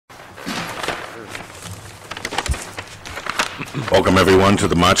Welcome everyone to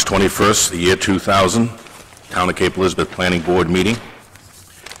the March 21st, the year 2000, Town of Cape Elizabeth Planning Board meeting.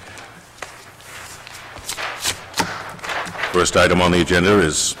 First item on the agenda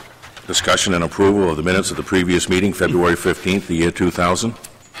is discussion and approval of the minutes of the previous meeting, February 15th, the year 2000.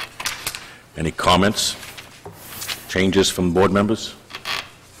 Any comments, changes from board members?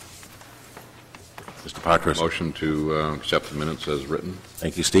 Mr. Parkhurst. Motion to accept the minutes as written.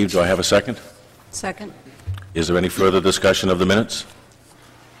 Thank you, Steve. Do I have a second? Second. Is there any further discussion of the minutes?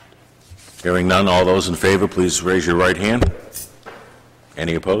 Hearing none, all those in favor, please raise your right hand.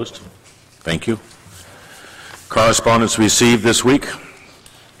 Any opposed? Thank you. Correspondence received this week.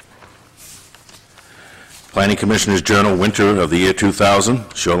 Planning Commissioner's Journal, Winter of the year 2000.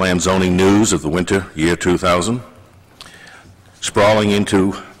 Shoreland Zoning News of the Winter, year 2000. Sprawling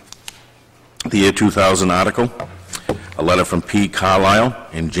into the year 2000 article. A letter from P. Carlisle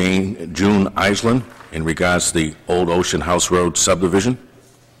and June Island in regards to the Old Ocean House Road subdivision.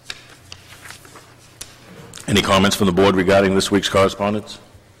 Any comments from the board regarding this week's correspondence?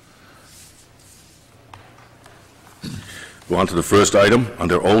 Go on to the first item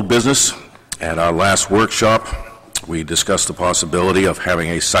under old business. At our last workshop, we discussed the possibility of having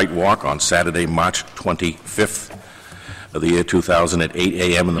a site walk on Saturday, March 25th of the year 2000 at 8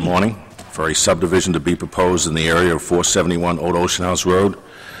 a.m. in the morning for a subdivision to be proposed in the area of 471 Old Ocean House Road.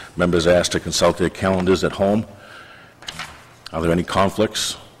 Members asked to consult their calendars at home. Are there any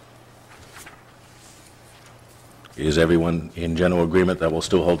conflicts? Is everyone in general agreement that we'll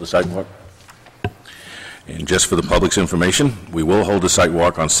still hold the site walk? And just for the public's information, we will hold a site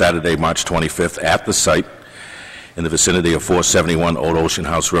walk on Saturday, March 25th at the site in the vicinity of 471 Old Ocean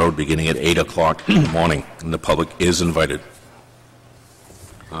House Road beginning at 8 o'clock in the morning, and the public is invited.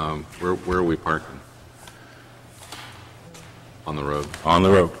 Where are we parking? On the road? On the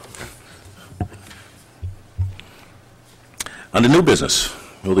road. Under new business,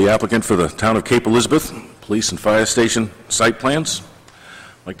 will the applicant for the Town of Cape Elizabeth Police and Fire Station site plans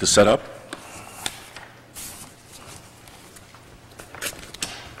like to set up?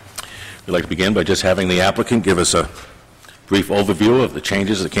 We'd like to begin by just having the applicant give us a brief overview of the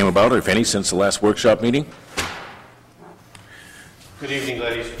changes that came about, or if any, since the last workshop meeting. Good evening,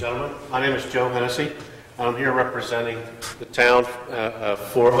 ladies and gentlemen. My name is Joe Hennessy. I'm here representing the town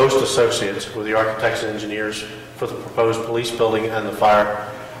for Host Associates with the architects and engineers for the proposed police building and the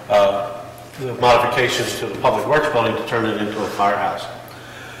fire, the modifications to the public works building to turn it into a firehouse.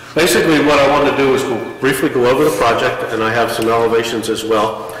 Basically, what I want to do is briefly go over the project, and I have some elevations as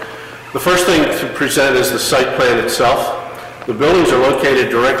well. The first thing to present is the site plan itself. The buildings are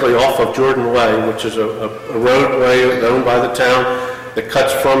located directly off of Jordan Way, which is a roadway owned by the town that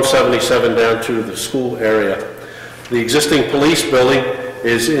cuts from 77 down to the school area. The existing police building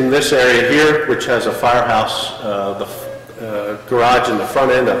is in this area here, which has a firehouse, the garage in the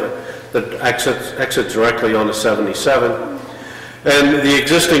front end of it that exits directly onto 77. And the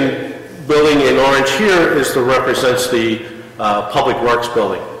existing building in orange here represents the public works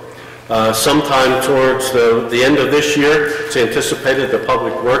building. Sometime towards the end of this year, it's anticipated the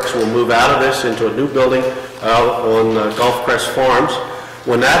public works will move out of this into a new building out on Gulf Crest Farms.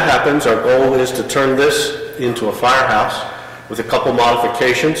 When that happens, our goal is to turn this into a firehouse with a couple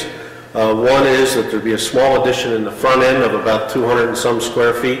modifications. One is that there'll be a small addition in the front end of about 200 and some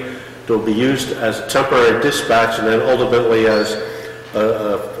square feet that will be used as a temporary dispatch and then ultimately as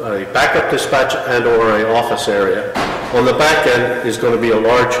a backup dispatch and or an office area. On the back end is going to be a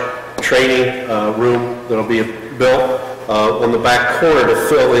large training room that will be built on the back corner to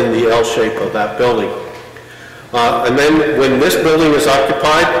fill in the L shape of that building. And then when this building is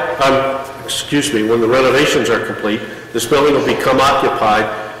occupied, when the renovations are complete, this building will become occupied.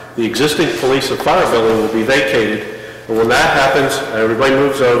 The existing police and fire building will be vacated. And when that happens, everybody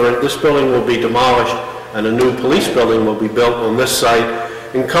moves over, this building will be demolished and a new police building will be built on this site,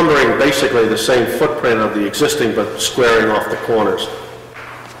 encumbering basically the same footprint of the existing but squaring off the corners.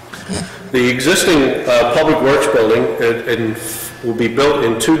 The existing public works building will be built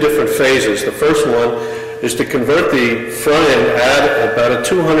in two different phases. The first one is to convert the front end, add about a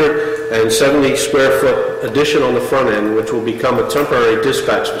 270 square foot addition on the front end, which will become a temporary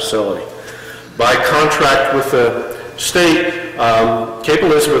dispatch facility. By contract with the state, Cape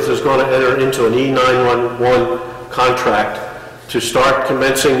Elizabeth is going to enter into an E911 contract to start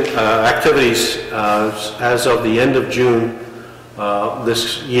commencing activities as of the end of June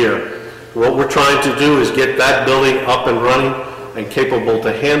this year. What we're trying to do is get that building up and running and capable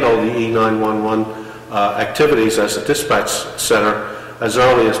to handle the E911 activities as a dispatch center as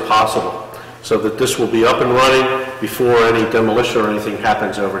early as possible, so that this will be up and running before any demolition or anything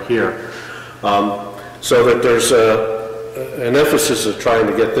happens over here. So that there's an emphasis of trying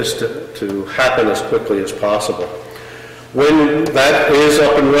to get this to happen as quickly as possible. When that is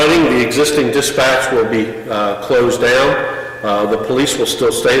up and running, the existing dispatch will be closed down. The police will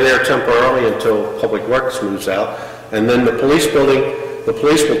still stay there temporarily until Public Works moves out. And then the police building, the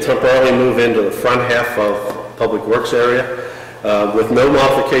police will temporarily move into the front half of Public Works area with no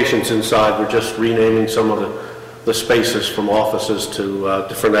modifications inside. We're just renaming some of the spaces from offices to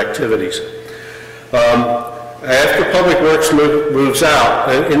different activities. After Public Works moves out,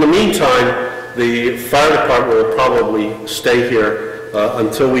 in the meantime, the fire department will probably stay here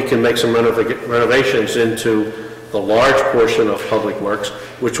until we can make some renovations into the large portion of Public Works,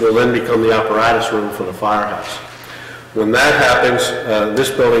 which will then become the apparatus room for the firehouse. When that happens, this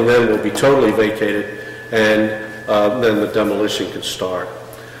building then will be totally vacated, and then the demolition can start.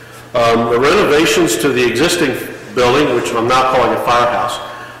 The renovations to the existing building, which I'm now calling a firehouse,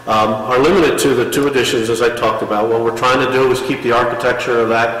 are limited to the two additions as I talked about. What we're trying to do is keep the architecture of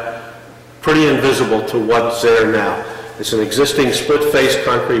that pretty invisible to what's there now. It's an existing split-face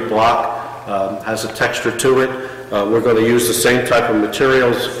concrete block, has a texture to it. We're going to use the same type of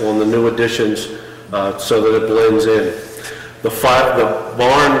materials on the new additions so that it blends in. The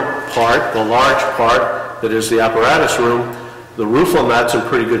barn part, the large part that is the apparatus room, the roof on that's in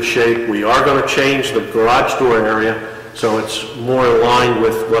pretty good shape. We are going to change the garage door area so it's more in line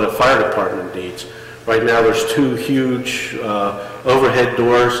with what a fire department needs. Right now there's two huge overhead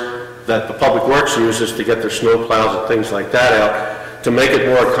doors that the Public Works uses to get their snow plows and things like that out. To make it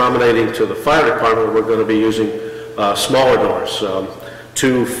more accommodating to the fire department, we're going to be using smaller doors,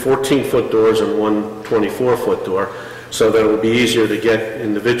 two 14-foot doors and one 24-foot door, so that it will be easier to get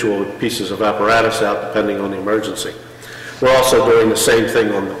individual pieces of apparatus out depending on the emergency. We're also doing the same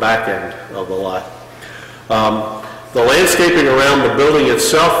thing on the back end of the lot. The landscaping around the building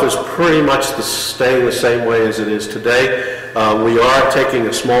itself is pretty much staying the same way as it is today. We are taking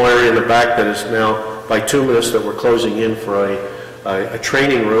a small area in the back that is now bituminous that we're closing in for a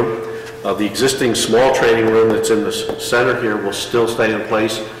training room. The existing small training room that's in the center here will still stay in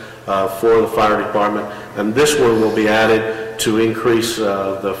place for the fire department, and this one will be added to increase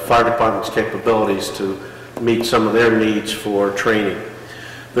the fire department's capabilities to meet some of their needs for training.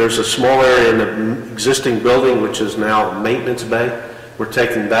 There's a small area in the existing building which is now a maintenance bay. We're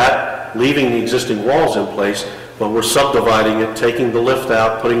taking that, leaving the existing walls in place, but we're subdividing it, taking the lift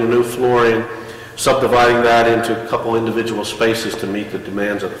out, putting a new floor in, subdividing that into a couple individual spaces to meet the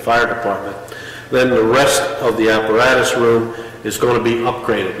demands of the fire department. Then the rest of the apparatus room is going to be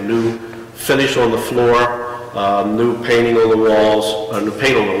upgraded. New finish on the floor, new painting on the walls, new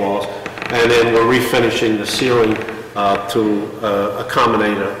paint on the walls, and then we're refinishing the ceiling to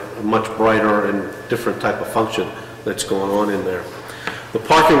accommodate a much brighter and different type of function that's going on in there. The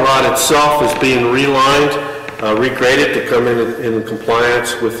parking lot itself is being relined, regraded to come in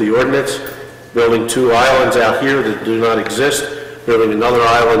compliance with the ordinance. Building two islands out here that do not exist, building another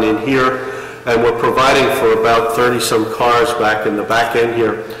island in here, and we're providing for about 30-some cars back in the back end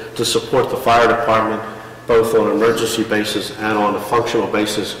here to support the fire department, both on an emergency basis and on a functional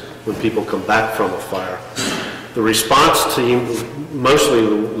basis when people come back from a fire. The response team, mostly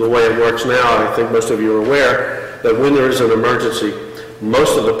the way it works now, I think most of you are aware, that when there is an emergency,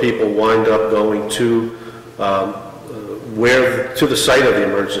 most of the people wind up going to the site of the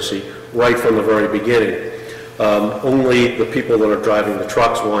emergency right from the very beginning. Only the people that are driving the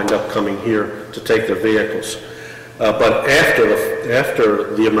trucks wind up coming here to take their vehicles. But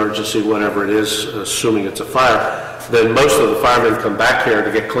after the emergency, whatever it is, assuming it's a fire, then most of the firemen come back here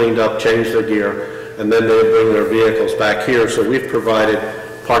to get cleaned up, change their gear, and then they bring their vehicles back here. So we've provided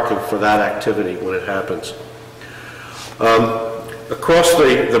parking for that activity when it happens. Across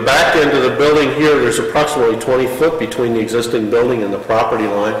the back end of the building here, there's approximately 20 foot between the existing building and the property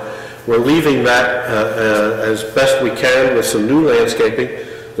line. We're leaving that as best we can with some new landscaping.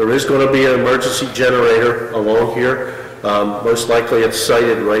 There is going to be an emergency generator along here. Most likely it's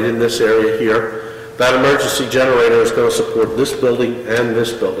sited right in this area here. That emergency generator is going to support this building and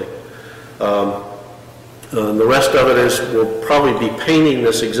this building. The rest of it is we'll probably be painting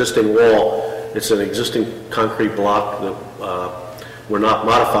this existing wall. It's an existing concrete block that we're not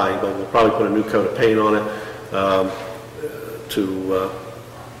modifying, but we'll probably put a new coat of paint on it to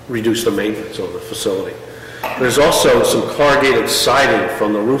reduce the maintenance on the facility. There's also some corrugated siding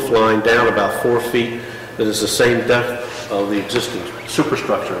from the roof line down about 4 feet that is the same depth of the existing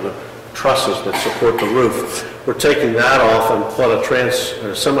superstructure, the trusses that support the roof. We're taking that off and put a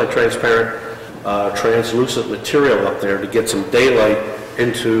semi-transparent translucent material up there to get some daylight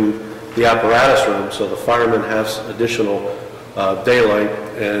into the apparatus room so the fireman has additional daylight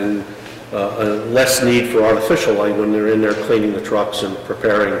and less need for artificial light when they're in there cleaning the trucks and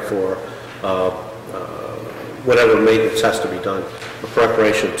preparing for whatever maintenance has to be done, the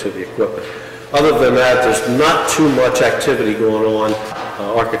preparation to the equipment. Other than that, there's not too much activity going on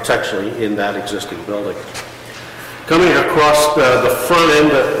architecturally in that existing building. Coming across the front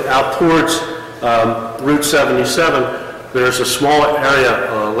end out towards Route 77, there's a small area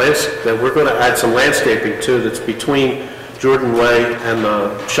that we're going to add some landscaping to that's between Jordan Way and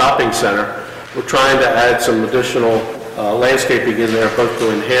the shopping center. We're trying to add some additional landscaping in there, both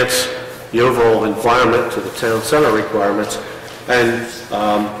to enhance the overall environment to the town center requirements and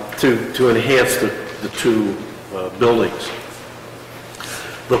to enhance the two buildings.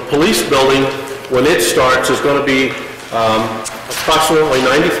 The police building, when it starts, is going to be approximately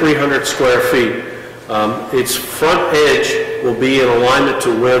 9,300 square feet. Its front edge will be in alignment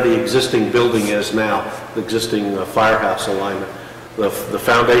to where the existing building is now, the existing firehouse alignment. The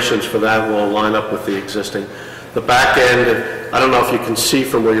foundations for that will line up with the existing. The back end, I don't know if you can see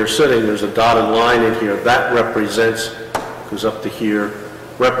from where you're sitting, there's a dotted line in here. That represents, goes up to here,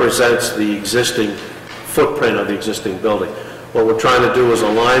 represents the existing footprint of the existing building. What we're trying to do is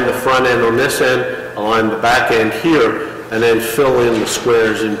align the front end on this end, align the back end here, and then fill in the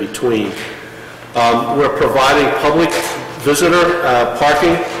squares in between. We're providing public visitor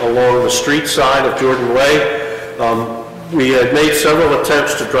parking along the street side of Jordan Way. We had made several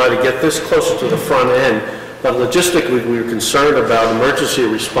attempts to try to get this closer to the front end, but logistically we were concerned about emergency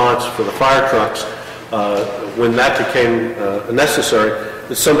response for the fire trucks when that became necessary,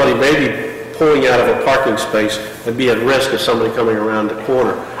 that somebody may be pulling out of a parking space and be at risk of somebody coming around the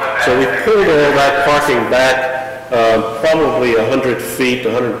corner. So we pulled all that parking back probably 100 feet,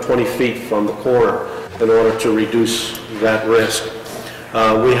 120 feet from the corner in order to reduce that risk.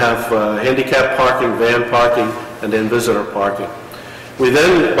 We have handicap parking, van parking, and then visitor parking. We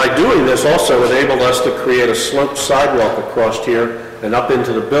then, by doing this, also enabled us to create a sloped sidewalk across here and up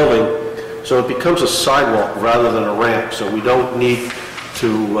into the building, so it becomes a sidewalk rather than a ramp, so we don't need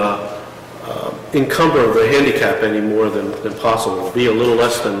to encumber the handicap any more than possible. It will be a little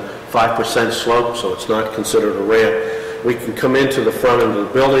less than 5% slope, so it's not considered a ramp. We can come into the front end of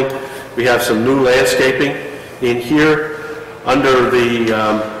the building. We have some new landscaping in here under the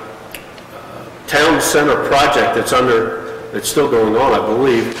town center project it's still going on, I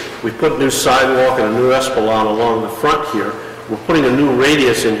believe. We put new sidewalk and a new esplanade along the front here. We're putting a new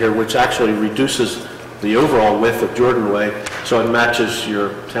radius in here, which actually reduces the overall width of Jordan Way, so it matches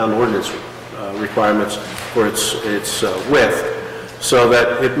your town ordinance requirements for its width, so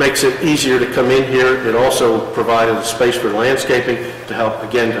that it makes it easier to come in here. It also provided a space for landscaping to help,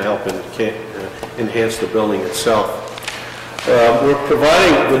 again, to help enhance the building itself. We're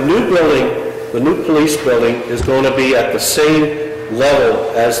providing the new building. The new police building is going to be at the same level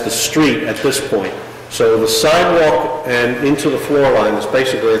as the street at this point. So the sidewalk and into the floor line is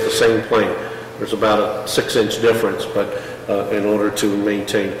basically at the same plane. There's about a 6-inch difference, but in order to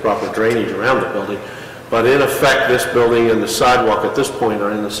maintain proper drainage around the building. But in effect, this building and the sidewalk at this point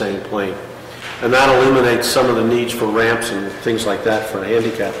are in the same plane. And that eliminates some of the needs for ramps and things like that for a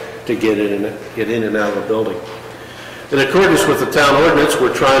handicap to get in and out of the building. In accordance with the town ordinance,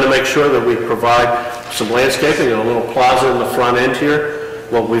 we're trying to make sure that we provide some landscaping and a little plaza in the front end here.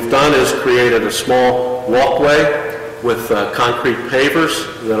 What we've done is created a small walkway with concrete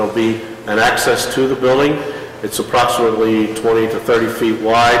pavers that'll be an access to the building. It's approximately 20 to 30 feet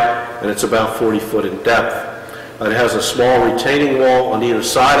wide, and it's about 40 foot in depth. It has a small retaining wall on either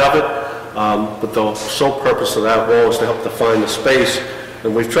side of it, but the sole purpose of that wall is to help define the space.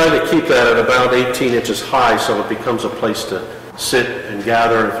 And we've tried to keep that at about 18 inches high so it becomes a place to sit and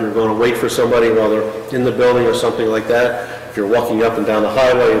gather. If you're going to wait for somebody while they're in the building or something like that, if you're walking up and down the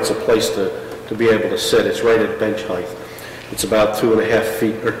highway, it's a place to be able to sit. It's right at bench height. It's about 2.5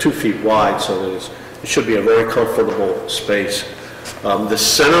 feet or 2 feet wide, so that it should be a very comfortable space. The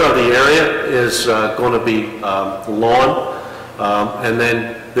center of the area is going to be lawn, and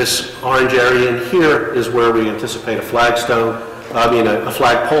then this orange area in here is where we anticipate a flagstone. a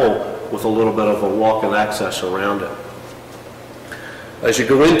flagpole with a little bit of a walk and access around it. As you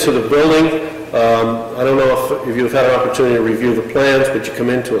go into the building, I don't know if you've had an opportunity to review the plans, but you come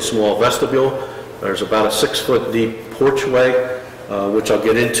into a small vestibule. There's about a 6-foot deep porchway, which I'll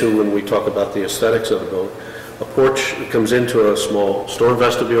get into when we talk about the aesthetics of the building. A porch comes into a small storm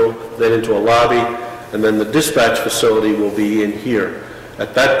vestibule, then into a lobby, and then the dispatch facility will be in here.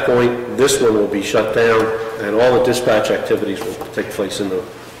 At that point, this one will be shut down, and all the dispatch activities will take place in the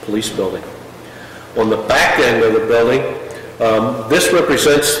police building. On the back end of the building, this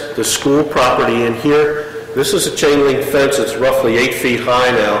represents the school property in here. This is a chain link fence. It's roughly 8 feet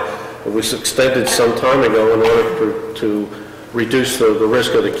high now, It was extended some time ago in order to reduce the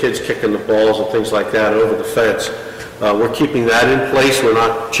risk of the kids kicking the balls and things like that over the fence. We're keeping that in place. We're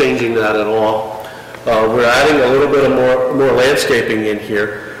not changing that at all. We're adding a little bit of more landscaping in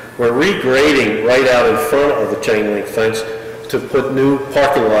here. We're regrading right out in front of the chain link fence to put new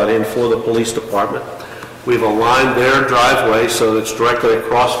parking lot in for the police department. We've aligned their driveway so that it's directly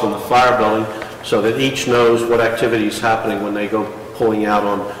across from the fire building so that each knows what activity is happening when they go pulling out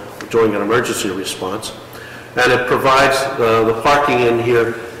during an emergency response. And it provides, the parking in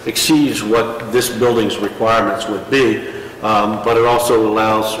here exceeds what this building's requirements would be, but it also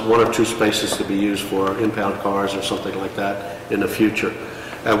allows 1 or 2 spaces to be used for impound cars or something like that in the future.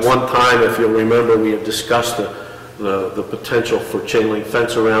 At one time, if you'll remember, we had discussed the potential for chain link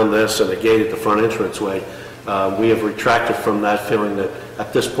fence around this and a gate at the front entranceway. We have retracted from that, feeling that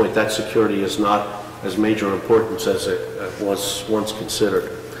at this point that security is not as major importance as it was once considered.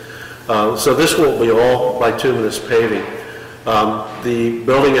 So this will be all bituminous paving. The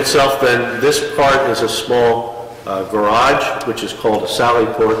building itself then, this part is a small garage, which is called a sally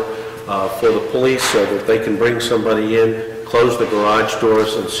port for the police so that they can bring somebody in, close the garage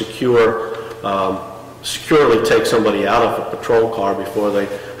doors, and securely take somebody out of a patrol car before they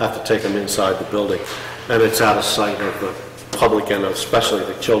have to take them inside the building. And it's out of sight of the public and especially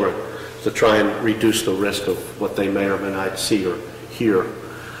the children to try and reduce the risk of what they may or may not see or hear.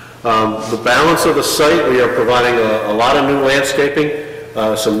 The balance of the site, we are providing a lot of new landscaping,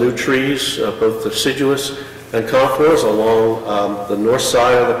 some new trees, both deciduous and conifers along the north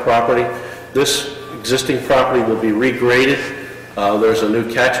side of the property. This existing property will be regraded. There's a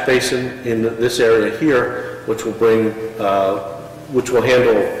new catch basin in this area here, which will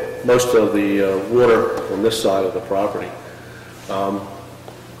handle most of the water on this side of the property.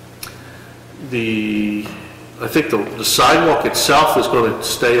 I think the sidewalk itself is going to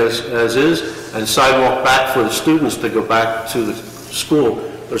stay as is, and sidewalk back for the students to go back to the school.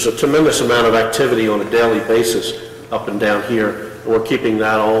 There's a tremendous amount of activity on a daily basis up and down here, and we're keeping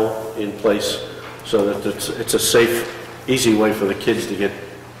that all in place so that it's a safe, easy way for the kids to get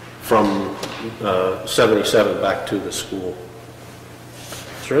from 77 back to the school.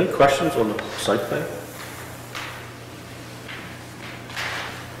 Is there any questions on the site plan?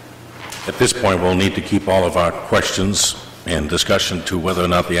 At this point, we'll need to keep all of our questions and discussion to whether or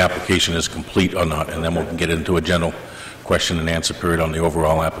not the application is complete or not, and then we'll get into a general question and answer period on the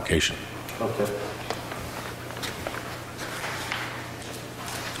overall application. Okay.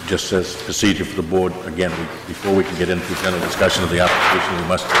 Just as procedure for the board, again, before we can get into general discussion of the application, we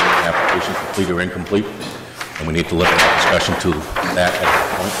must determine the application complete or incomplete, and we need to limit our discussion to that at this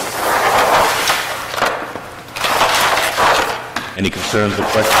point. Any concerns or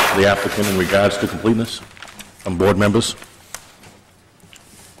questions for the applicant in regards to completeness from board members?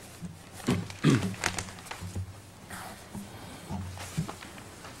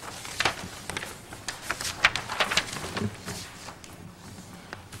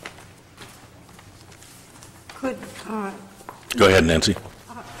 Go ahead, Nancy.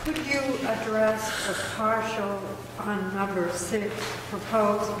 Could you address the partial on number 6,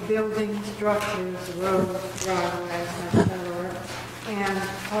 proposed buildings, structures, roads, driveways, etc., and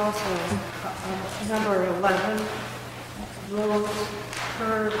also number 11, roads,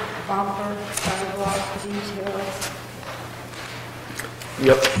 curb, bumper, sidewalk details?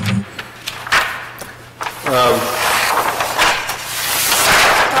 Yep.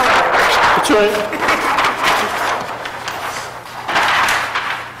 That's all right.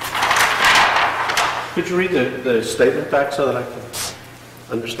 Could you read the statement back so that I can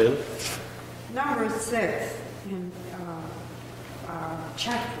understand it? Number 6 in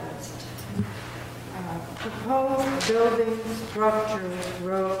checklist. Proposed buildings, structures,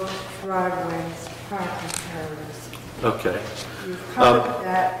 roads, driveways, parking areas. Okay. You've covered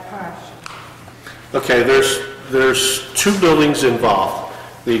that portion. Okay, there's 2 buildings involved.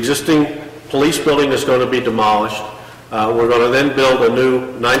 The existing police building is going to be demolished. We're going to then build a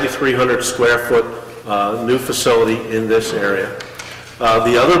new 9,300 square foot new facility in this area.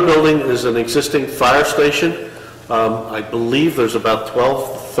 The other building is an existing fire station. I believe there's about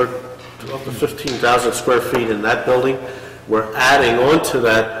 12 to 15,000 square feet in that building. We're adding on to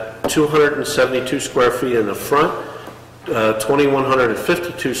that 272 square feet in the front,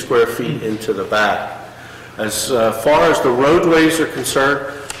 2,152 square feet into the back. As far as the roadways are concerned,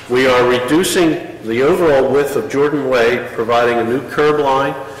 we are reducing the overall width of Jordan Way, providing a new curb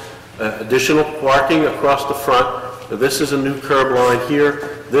line, additional parking across the front. This is a new curb line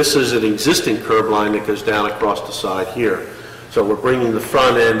here. This is an existing curb line that goes down across the side here. So we're bringing the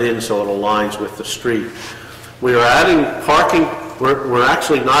front end in so it aligns with the street. We are adding parking We're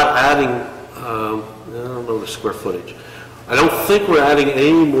actually not adding, I don't know the square footage. I don't think we're adding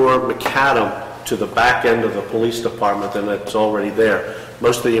any more macadam to the back end of the police department than that's already there.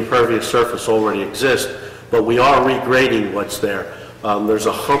 Most of the impervious surface already exists, but we are regrading what's there. There's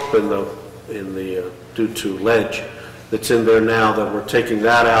a hump in the due to ledge that's in there now that we're taking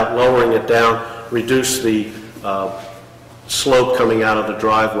that out, lowering it down, reduce the slope coming out of the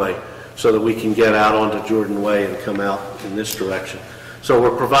driveway so that we can get out onto Jordan Way and come out in this direction. So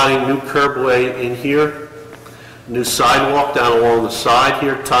we're providing new curbway in here, new sidewalk down along the side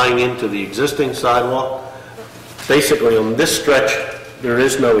here, tying into the existing sidewalk. Basically, on this stretch, there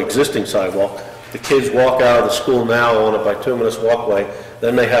is no existing sidewalk. The kids walk out of the school now on a bituminous walkway,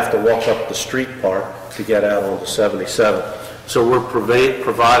 then they have to walk up the street part to get out onto 77. So we're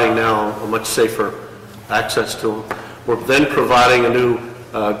providing now a much safer access to them. We're then providing a new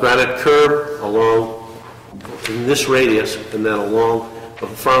granite curb along in this radius and then along the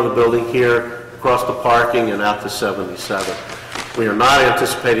front of the building here, across the parking and out to 77. We are not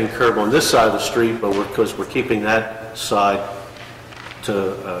anticipating curb on this side of the street, but because we're keeping that side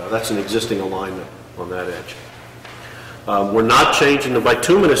to, that's an existing alignment on that edge. We're not changing the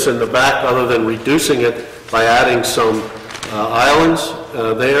bituminous in the back other than reducing it by adding some islands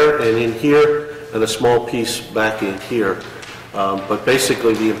there and in here and a small piece back in here. But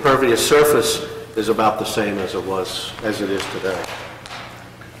basically the impervious surface is about the same as it was, as it is today.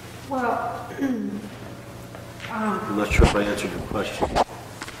 Well, I'm not sure if I answered your question.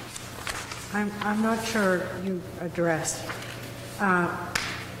 I'm not sure you addressed.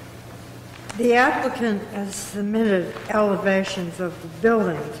 The applicant has submitted elevations of the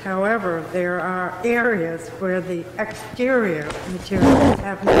buildings. However, there are areas where the exterior materials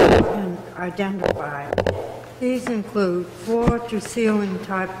have not been identified. These include floor-to-ceiling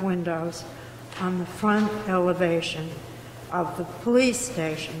type windows on the front elevation of the police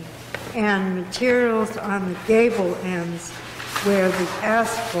station and materials on the gable ends where the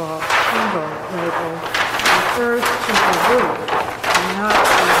asphalt shingle label refers to the roof and not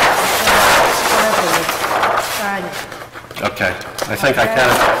the siding. Okay, I think I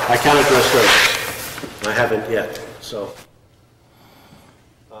can address those. I haven't yet, so.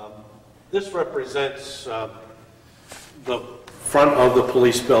 This represents the front of the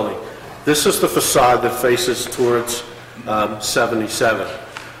police building. This is the facade that faces towards 77.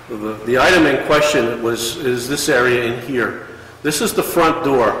 The item in question is this area in here. This is the front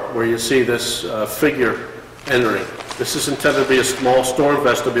door where you see this figure entering. This is intended to be a small storm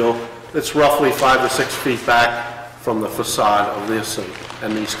vestibule that's roughly 5 to 6 feet back from the facade of this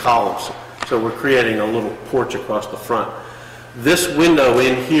and these columns. So we're creating a little porch across the front. This window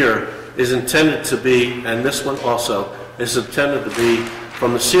in here is intended to be, and this one also, is intended to be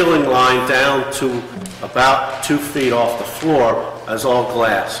from the ceiling line down to about 2 feet off the floor as all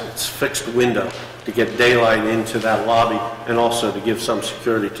glass. It's fixed window to get daylight into that lobby and also to give some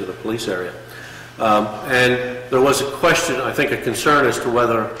security to the police area. And there was a question, I think a concern as to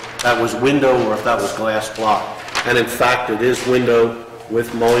whether that was window or if that was glass block. And in fact, it is window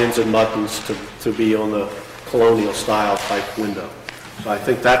with mullions and buttons to be on the colonial style type window. So I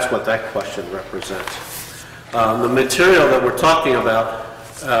think that's what that question represents. The material that we're talking about,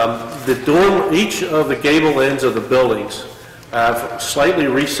 each of the gable ends of the buildings have slightly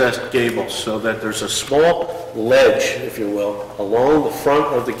recessed gables so that there's a small ledge, if you will, along the front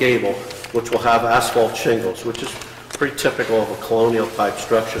of the gable, which will have asphalt shingles, which is pretty typical of a colonial type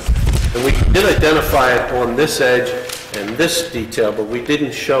structure. And we did identify it on this edge and this detail, but we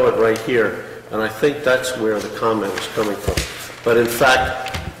didn't show it right here. And I think that's where the comment is coming from. But in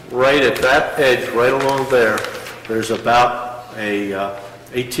fact, right at that edge, right along there, there's about a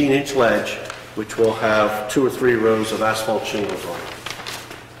 18-inch ledge, which will have 2 or 3 rows of asphalt shingles on it.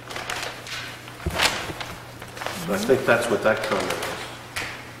 So I think that's what that comment is.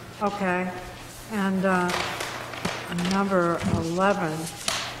 Okay, and number 11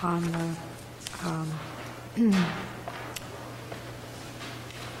 on the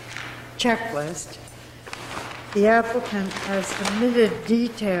checklist, the applicant has submitted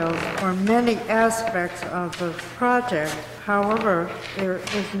details for many aspects of the project. However, there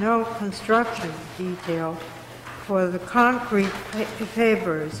is no construction detail for the concrete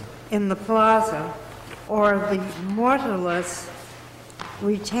pavers in the plaza or the mortarless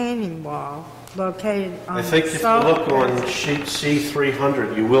retaining wall located on the south. I think if you look on sheet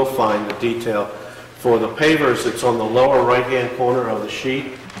C300, you will find the detail. For the pavers, it's on the lower right-hand corner of the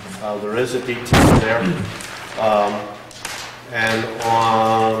sheet. There is a detail there. And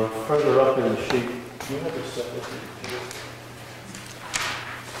on further up in the sheet, do you have a second?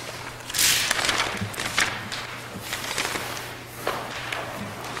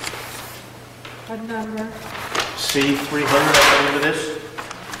 What number? C300, I believe it is.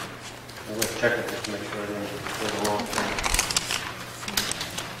 I'm going to check it just to make sure I didn't do the wrong thing.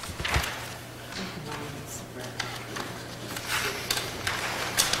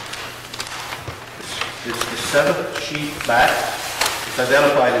 It's the seventh sheet back. It's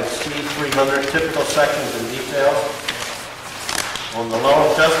identified as C300, typical sections and details. On the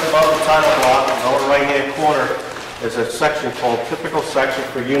lower, just above the title block, in the lower right-hand corner, is a section called typical section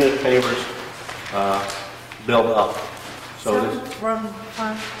for unit pavers build up. So it is From the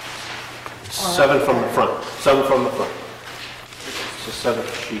front? 7 from the front. 7 from the front. It's the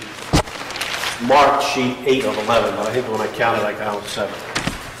seventh sheet. Marked sheet 8 of 11, but I think when I counted, I counted 7.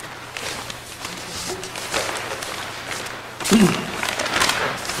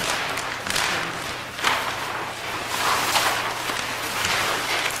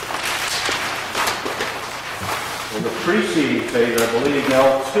 On the preceding page, I believe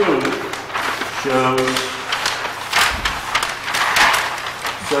L2 shows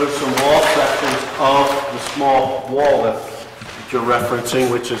some wall sections of the small wall that you're referencing,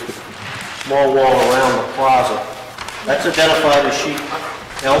 which is the small wall around the plaza. That's identified as sheet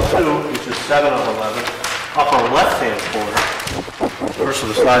L2, which is 7 of 11, upper left-hand corner. First, of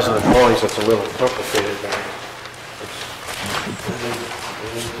the size of the drawings, it's a little complicated there.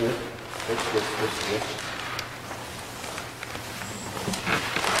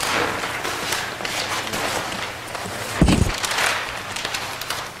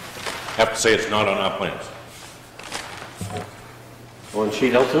 I have to say it's not on our plans. On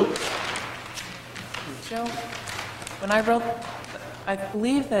sheet L2? Joe, when I wrote, I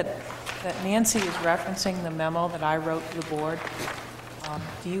believe that Nancy is referencing the memo that I wrote to the board.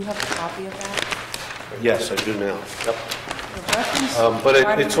 Do you have a copy of that? Yes, I do now. Yep. The reference, But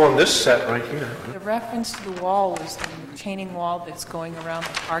it's on this set right here. the reference to the wall was the retaining wall that's going around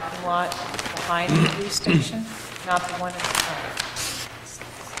the parking lot behind the police station, not the one in the front.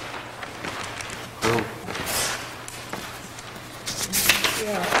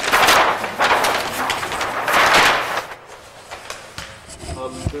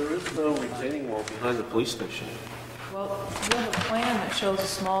 There is no retaining wall behind the police station. Well, you have a plan that shows a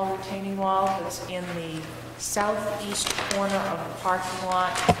small retaining wall that's in the southeast corner of the parking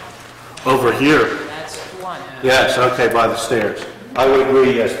lot. Over here? That's one. Yes, okay, by the stairs. I would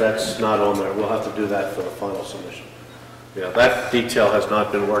agree, yes, that's not on there. We'll have to do that for the final submission. Yeah, that detail has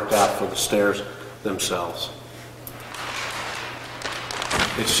not been worked out for the stairs themselves.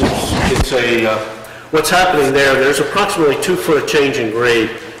 What's happening there, there's approximately 2-foot change in grade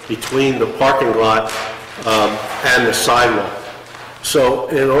between the parking lot and the sidewalk. So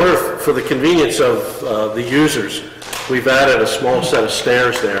in order for the convenience of the users, we've added a small set of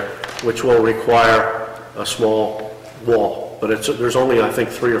stairs there, which will require a small wall. But there's only, I think,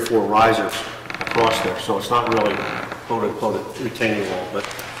 3 or 4 risers across there, so it's not really quote-unquote a retaining wall, but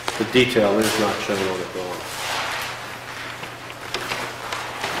the detail is not shown on the drawing.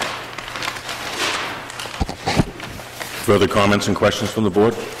 Further comments and questions from the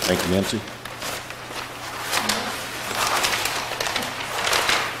board? Thank you, Nancy.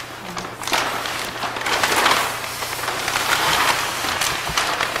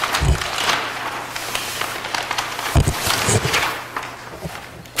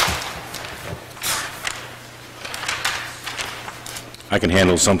 I can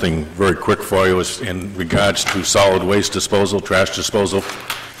handle something very quick for you in regards to solid waste disposal, trash disposal.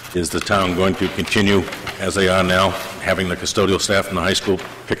 Is the town going to continue, as they are now, having the custodial staff in the high school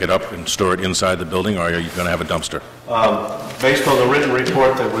pick it up and store it inside the building, or are you going to have a dumpster? Based on the written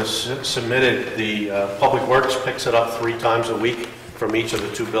report that was submitted, the Public Works picks it up 3 times a week from each of the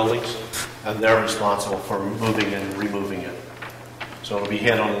 2 buildings, and they're responsible for moving and removing it. So it'll be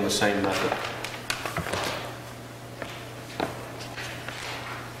handled in the same method.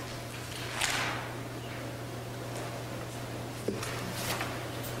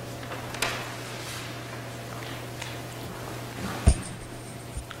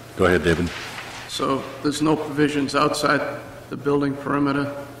 Go ahead, David. So there's no provisions outside the building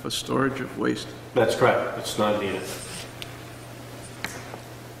perimeter for storage of waste? That's correct. It's not needed.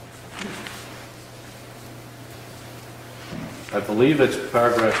 I believe it's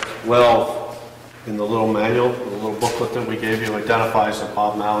paragraph 12 in the little manual, the little booklet that we gave you identifies that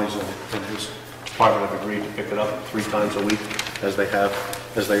Bob Malley's and his department have agreed to pick it up 3 times a week as they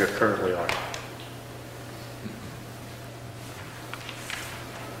currently are.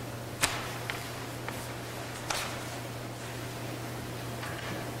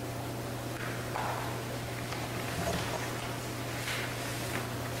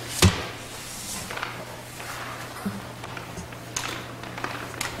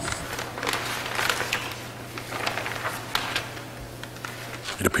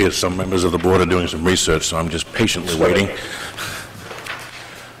 It appears some members of the board are doing some research, so I'm just patiently waiting.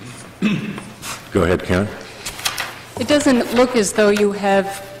 Go ahead, Karen. It doesn't look as though you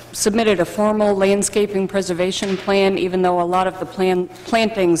have submitted a formal landscaping preservation plan, even though a lot of the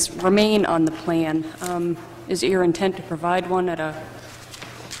plantings remain on the plan. Is it your intent to provide one at a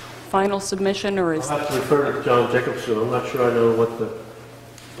final submission, or is... I'll have to refer to John Jacobson. I'm not sure I know what the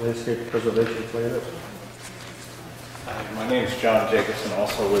landscape preservation plan is. My name is John Jacobson,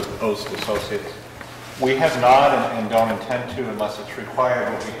 also with Ost Associates. We have not and don't intend to unless it's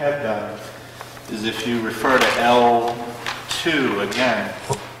required. What we have done is, if you refer to L2 again,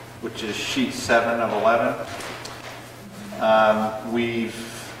 which is sheet 7 of 11, we've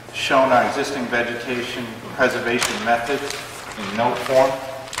shown our existing vegetation preservation methods in note form,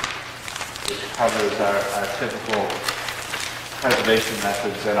 which covers our typical preservation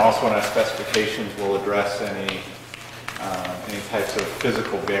methods, and also in our specifications will address any types of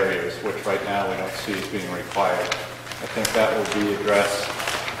physical barriers, which right now we don't see as being required. I think that will be addressed.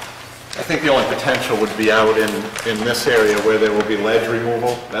 I think the only potential would be out in this area where there will be ledge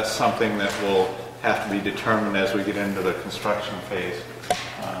removal. That's something that will have to be determined as we get into the construction phase.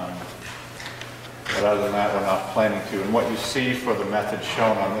 But other than that, we're not planning to. And what you see for the methods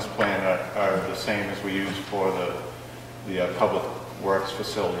shown on this plan are the same as we use for the public works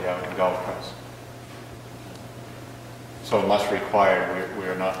facility out in Gulf Coast. So unless required, we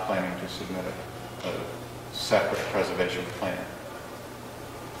are not planning to submit a separate preservation plan.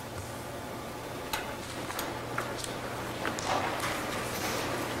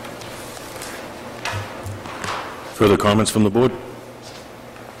 Further comments from the board?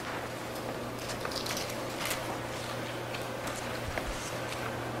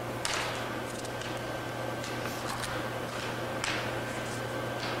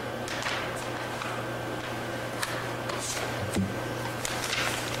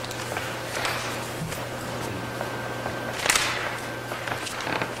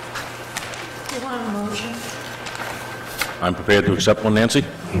 You want a motion? I'm prepared to accept one, Nancy. Be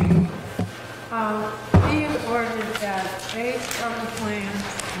it ordered that based on the plans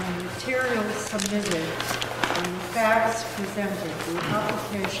and materials submitted and the facts presented, the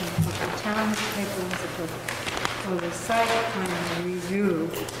application of the town's papers for the site plan review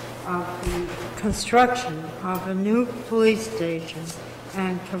of the construction of a new police station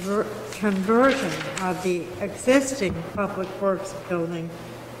and conversion of the existing public works building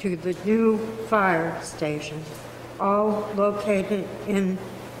to the new fire station, all located in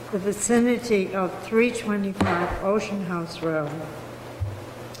the vicinity of 325 Ocean House Road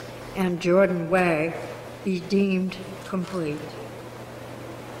and Jordan Way, be deemed complete.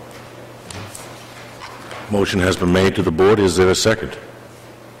 Motion has been made to the board. Is there a second?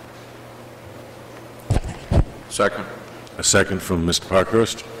 Second. A second from Mr.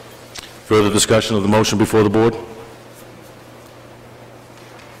 Parkhurst. Further discussion of the motion before the board?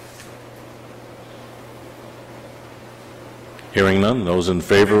 Hearing none, those in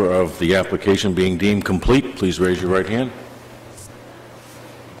favor of the application being deemed complete, please raise your right hand.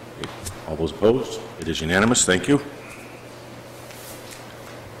 All those opposed? It is unanimous. Thank you.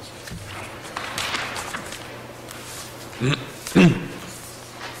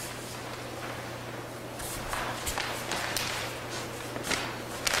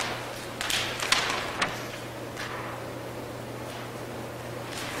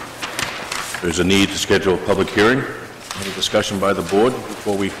 There's a need to schedule a public hearing. Any discussion by the board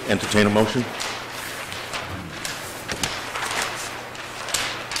before we entertain a motion?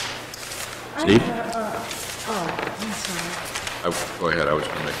 Steve? I'm sorry. Go ahead, I was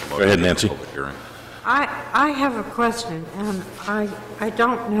going to make a motion. Go ahead, Nancy. Public hearing. I have a question, and I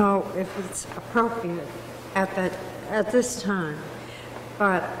don't know if it's appropriate at this time,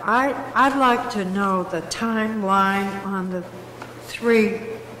 but I'd like to know the timeline on the three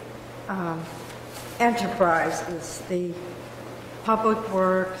enterprises: the public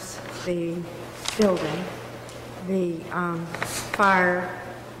works, the building, the fire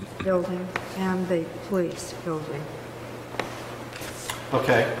building, and the police building.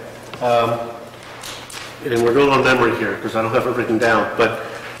 Okay. And we're going on memory here because I don't have it written down, but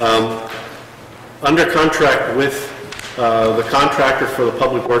under contract with the contractor for the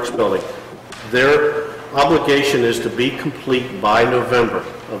Public Works building, their obligation is to be complete by November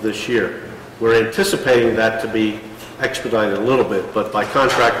of this year. We're anticipating that to be expedited a little bit, but by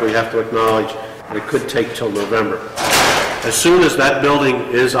contract we have to acknowledge that it could take till November. As soon as that building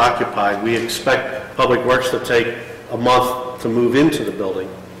is occupied, we expect Public Works to take a month to move into the building.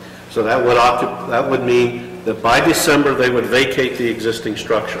 So that would mean that by December they would vacate the existing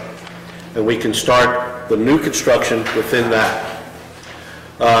structure, and we can start the new construction within that.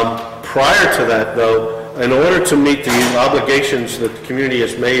 Prior to that, though, in order to meet the obligations that the community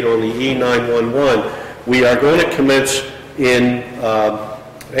has made on the E911, we are going to commence in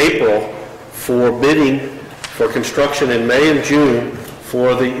April for bidding for construction in May and June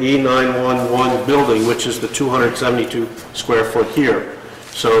for the E911 building, which is the 272 square foot here.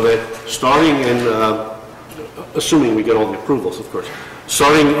 So that starting in, assuming we get all the approvals, of course,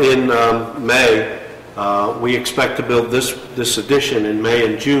 starting in May, we expect to build this addition in May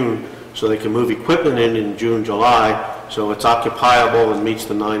and June so they can move equipment in June, July, so it's occupiable and meets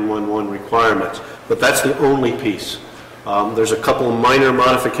the 911 requirements. But that's the only piece. There's a couple of minor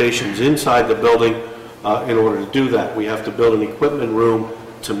modifications inside the building in order to do that. We have to build an equipment room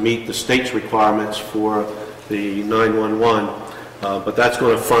to meet the state's requirements for the 911, but that's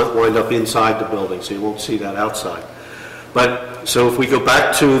going to wind up inside the building, so you won't see that outside. But, so if we go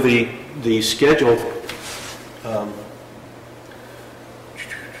back to the schedule,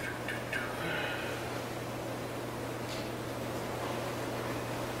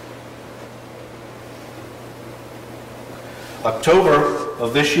 October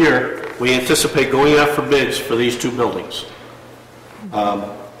of this year, we anticipate going out for bids for these two buildings,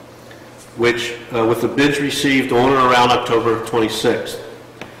 which, with the bids received on or around October 26th.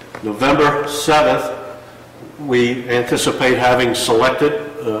 November 7th, we anticipate having selected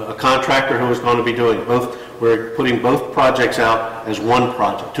a contractor who is going to be doing both. We're putting both projects out as one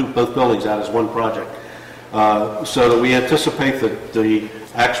project, both buildings out as one project. So that we anticipate that the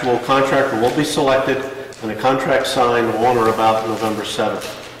actual contractor will be selected and a contract signed on or about November 7th.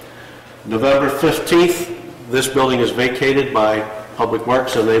 November 15th, this building is vacated by Public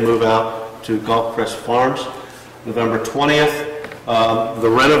Works and they move out to Gulf Crest Farms. November 20th, the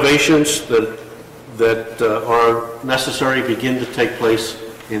renovations that are necessary begin to take place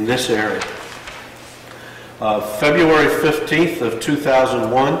in this area. February 15th of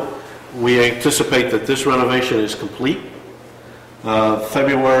 2001, we anticipate that this renovation is complete.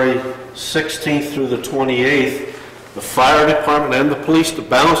 February 16th through the 28th, the fire department and the police, the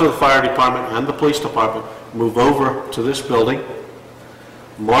balance of the fire department and the police department move over to this building.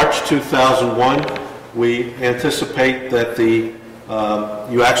 March 2001, we anticipate that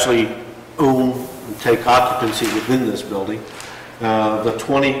you actually own and take occupancy within this building. The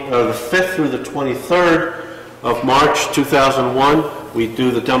 5th through the 23rd of March 2001, we do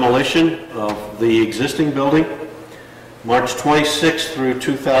the demolition of the existing building. March 26th through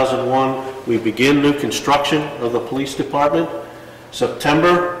 2001, we begin new construction of the police department.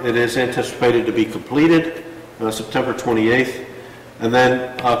 September, it is anticipated to be completed, September 28th. And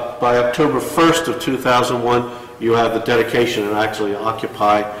then by October 1st of 2001, you have the dedication and actually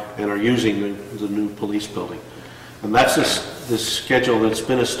occupy and are using the new police building. And that's this schedule that's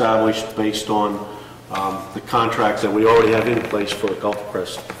been established based on the contracts that we already have in place for Gulf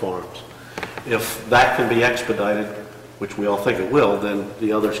Crest Farms. If that can be expedited, which we all think it will, then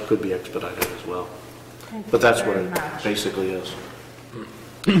the others could be expedited as well. But that's what it basically is.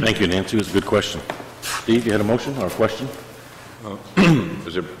 Thank you, Nancy. It was a good question. Steve, you had a motion or a question?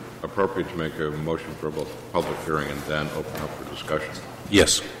 Is it appropriate to make a motion for both public hearing and then open up for discussion?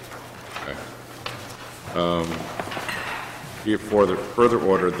 Yes. Okay. Be it further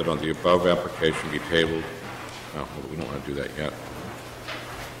ordered that on the above application be tabled. Oh, we don't want to do that yet.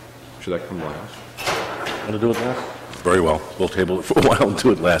 Should that come last? Want to do it last? Very well. We'll table it for a while and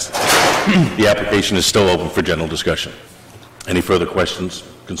do it last. The application is still open for general discussion. Any further questions,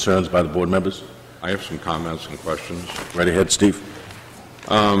 concerns by the board members? I have some comments and questions. Right ahead, Steve.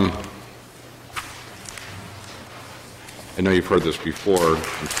 I know you've heard this before.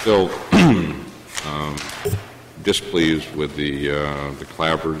 I'm still displeased with the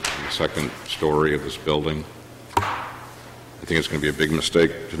clapboards in the second story of this building. I think it's going to be a big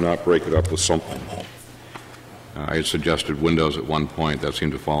mistake to not break it up with something. I had suggested windows at one point. That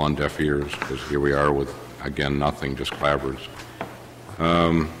seemed to fall on deaf ears because here we are with, again, nothing, just clapboards.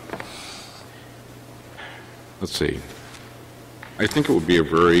 Let's see. I think it would be a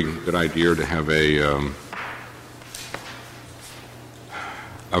very good idea to have a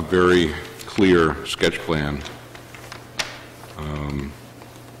very clear sketch plan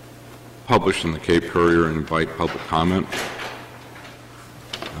published in the Cape Courier and invite public comment.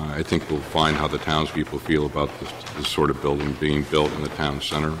 I think we'll find how the townspeople feel about this sort of building being built in the town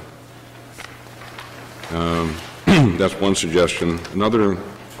center. That's one suggestion. Another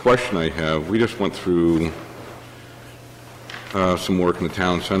question I have, we just went through some work in the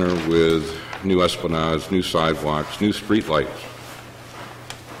town center with new esplanades, new sidewalks, new streetlights.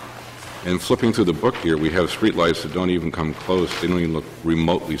 And flipping through the book here, we have streetlights that don't even come close. They don't even look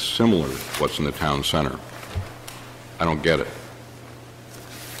remotely similar to what's in the town center. I don't get it.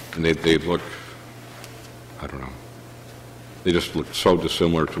 And they look, I don't know, they just look so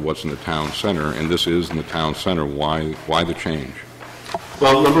dissimilar to what's in the town center, and this is in the town center. Why the change?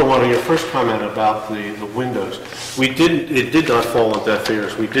 Well, number one, on your first comment about the windows, it did not fall on deaf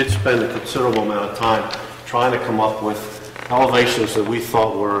ears. We did spend a considerable amount of time trying to come up with elevations that we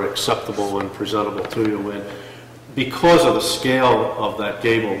thought were acceptable and presentable to you. And because of the scale of that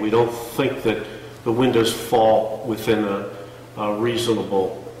gable, we don't think that the windows fall within a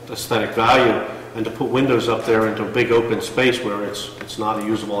reasonable aesthetic value. And to put windows up there into a big open space where it's not a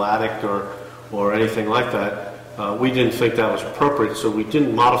usable attic or anything like that, we didn't think that was appropriate, so we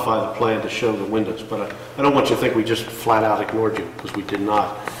didn't modify the plan to show the windows. But I don't want you to think we just flat out ignored you, because we did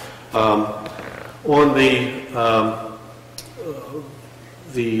not. On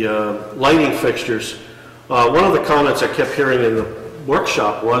the lighting fixtures, one of the comments I kept hearing in the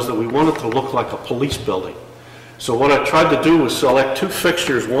workshop was that we wanted to look like a police building. So what I tried to do was select two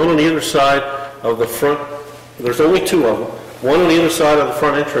fixtures, one on either side of the front. There's only two of them. One on either side of the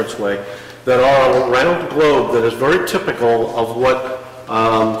front entranceway that are a round globe that is very typical of what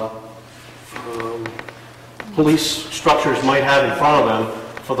police structures might have in front of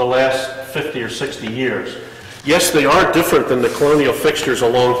them for the last 50 or 60 years. Yes, they are different than the colonial fixtures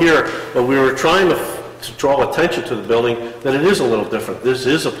along here, but we were trying to draw attention to the building that it is a little different. This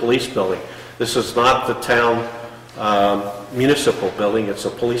is a police building. This is not the town municipal building, it's a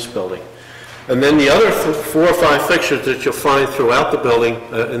police building. And then the other 4 or 5 fixtures that you'll find throughout the building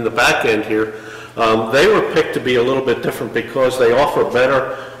in the back end here, they were picked to be a little bit different because they offer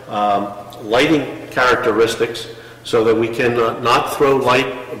better lighting characteristics so that we can not throw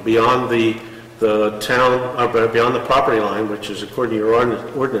light beyond the town, or beyond the property line, which is, according to your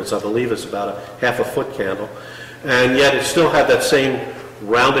ordinance, I believe is about a half-a-foot candle. And yet it still had that same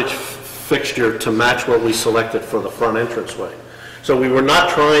roundage fixture to match what we selected for the front entranceway. So we were not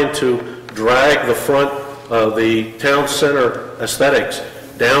trying to drag the front of the town center aesthetics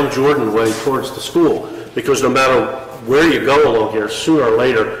down Jordan Way towards the school, because no matter where you go along here, sooner or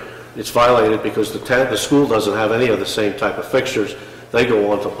later it's violated, because the school doesn't have any of the same type of fixtures. They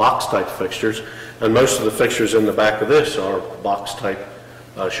go on to box-type fixtures, and most of the fixtures in the back of this are box-type,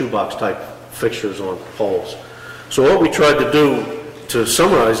 shoebox-type fixtures on poles. So what we tried to do, to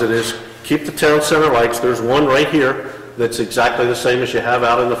summarize it, is keep the town center lights. There's one right here that's exactly the same as you have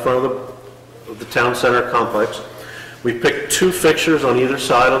out in the front of the town center complex. We picked 2 fixtures on either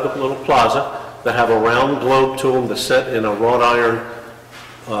side of the little plaza that have a round globe to them to set in a wrought iron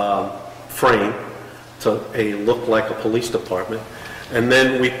frame to look like a police department. And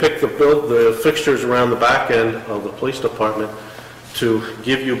then we picked the fixtures around the back end of the police department to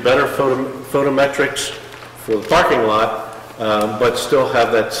give you better photometrics for the parking lot, but still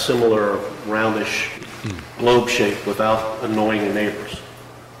have that similar roundish globe shape without annoying the neighbors.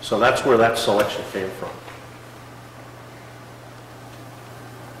 So that's where that selection came from.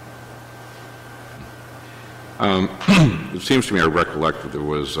 It seems to me I recollect that there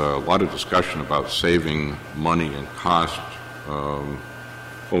was a lot of discussion about saving money and cost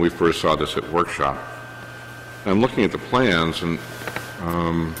when we first saw this at workshop. And I'm looking at the plans, and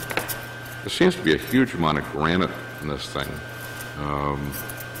there seems to be a huge amount of granite in this thing,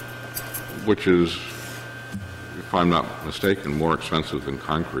 which is, if I'm not mistaken, more expensive than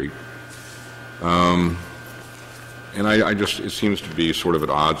concrete. And it seems to be sort of at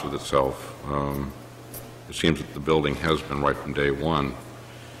odds with itself. It seems that the building has been right from day one.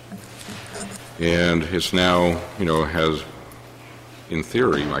 And it's now, has, in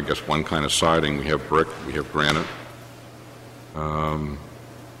theory, I guess, one kind of siding. We have brick, we have granite.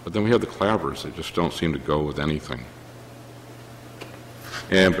 But then we have the clavers that just don't seem to go with anything.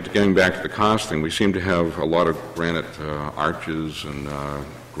 But getting back to the cost thing, we seem to have a lot of granite arches and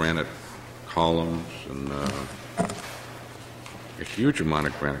granite columns and a huge amount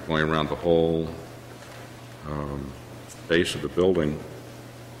of granite going around the whole base of the building.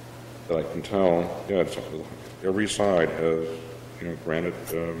 That I can tell, every side has, granite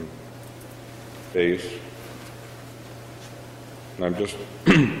base. And I'm just,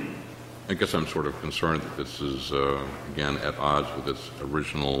 I guess I'm sort of concerned that this is, again, at odds with its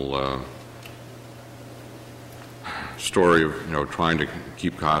original story of, trying to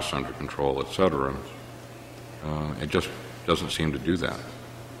keep costs under control, et cetera. It just doesn't seem to do that.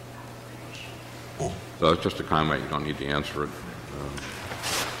 So it's just a comment. You don't need to answer it.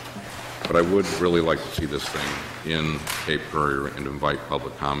 But I would really like to see this thing in Cape Courier and invite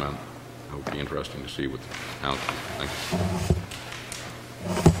public comment. It would be interesting to see what the council thinks.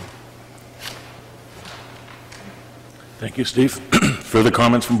 Thank you, Steve. Further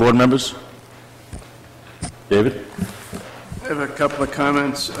comments from board members? David? have a couple of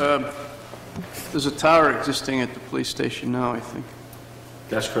comments. There's a tower existing at the police station now, I think.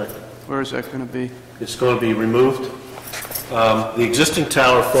 That's correct. Where is that going to be? It's going to be removed. The existing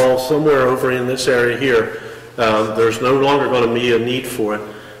tower falls somewhere over in this area here. There's no longer going to be a need for it.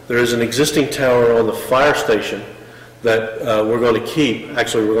 There is an existing tower on the fire station that we're going to keep.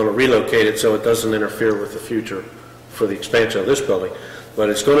 Actually, we're going to relocate it so it doesn't interfere with the future for the expansion of this building. But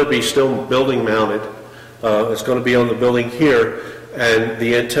it's going to be still building mounted. It's going to be on the building here, and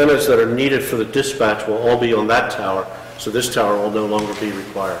the antennas that are needed for the dispatch will all be on that tower. So this tower will no longer be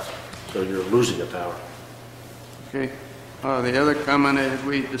required. So you're losing a tower. Okay. The other comment,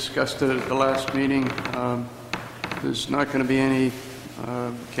 we discussed it at the last meeting. There's not going to be any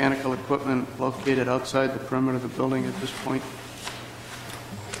mechanical equipment located outside the perimeter of the building at this point.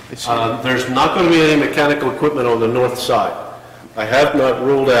 There's not going to be any mechanical equipment on the north side. I have not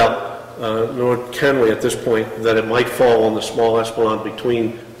ruled out, nor can we at this point, that it might fall on the small esplanade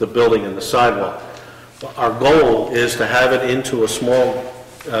between the building and the sidewalk. Our goal is to have it into a small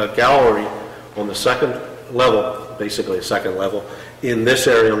gallery on the second level, basically a second level, in this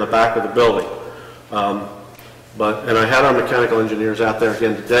area on the back of the building. And I had our mechanical engineers out there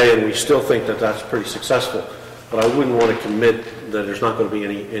again today, and we still think that that's pretty successful. But I wouldn't want to commit that there's not going to be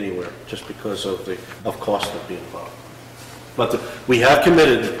anywhere, just because of cost that be involved. But we have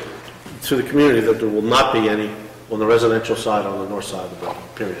committed to the community that there will not be any on the residential side on the north side of the building,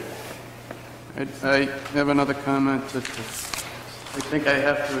 period. I have another comment that I think I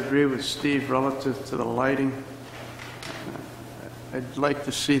have to agree with Steve relative to the lighting. I'd like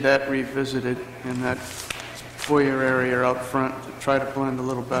to see that revisited in that foyer area out front to try to blend a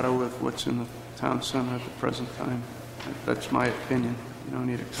little better with what's in the town center at the present time. That's my opinion. You don't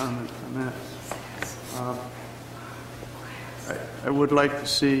need a comment on that. I would like to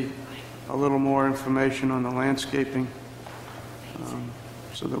see a little more information on the landscaping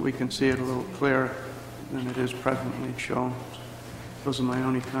so that we can see it a little clearer than it is presently shown. Those are my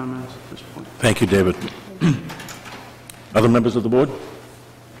only comments at this point. Thank you, David. Other members of the board?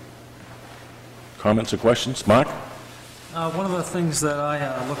 Comments or questions? Mark? One of the things that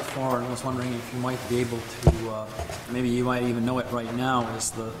I looked for and was wondering if you might be able to, maybe you might even know it right now,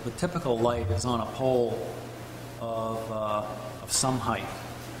 is the typical light is on a pole of some height.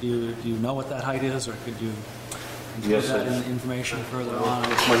 Do you know what that height is, or could you include that in the information further on?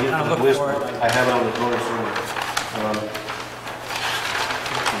 I have it on the drawing somewhere.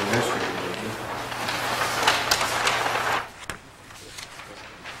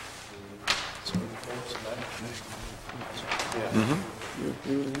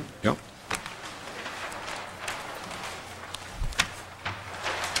 Yep.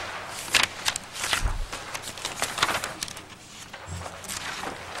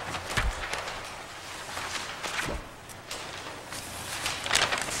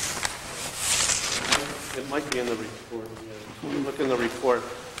 It might be in the report. Yeah. When you look in the report,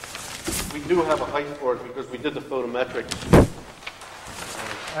 we do have a height for it because we did the photometrics.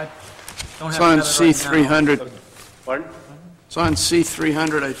 It's on C300. Pardon? It's on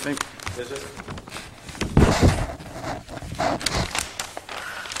C300, I think. Is it?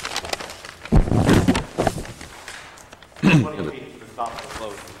 The top of the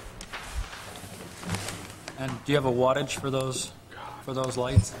float. And do you have a wattage for those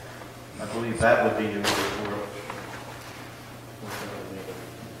lights? I believe that would be in the report.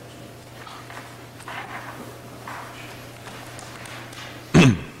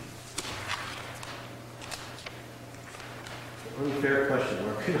 Fair question,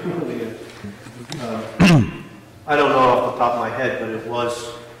 Mark. I don't know off the top of my head, but it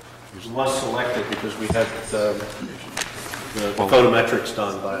was selected because we had the photometrics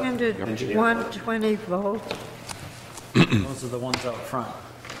done by an engineer. 120 volts. Those are the ones out front.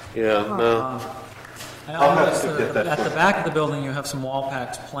 Yeah, no. I I'll have noticed to get that at for the you. back of the building, you have some wall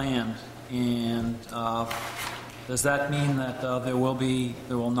packs planned, and does that mean that there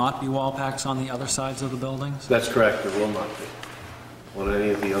will not be wall packs on the other sides of the buildings? That's correct, there will not be on any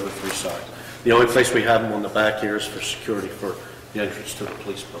of the other three sides. The only place we have them on the back here is for security for the entrance to the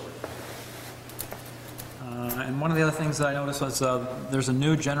police building. And one of the other things that I noticed was there's a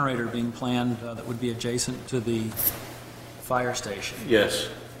new generator being planned that would be adjacent to the fire station. Yes.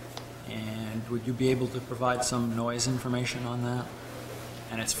 And would you be able to provide some noise information on that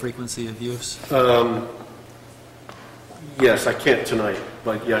and its frequency of use? Yes, I can't tonight,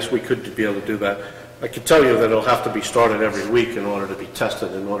 but yes, we could be able to do that. I can tell you that it'll have to be started every week in order to be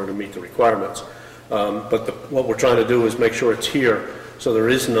tested, in order to meet the requirements. What we're trying to do is make sure it's here, so there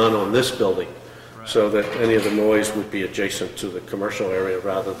is none on this building, right, so that any of the noise would be adjacent to the commercial area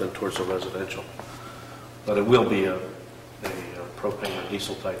rather than towards the residential. But it will be propane or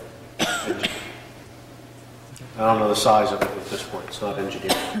diesel type engine. I don't know the size of it at this point. It's not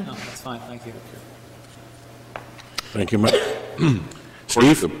engineered. No, that's fine, thank you. Thank you, Mike.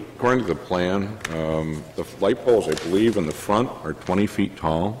 Steve? According to the plan, the light poles, I believe, in the front are 20 feet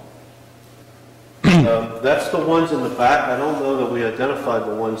tall. That's the ones in the back. I don't know that we identified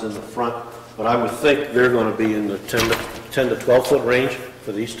the ones in the front, but I would think they're going to be in the 10 to 12 foot range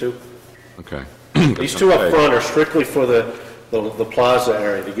for these two. Okay. These two up front are strictly for the plaza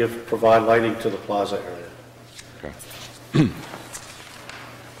area, to provide lighting to the plaza area. Okay.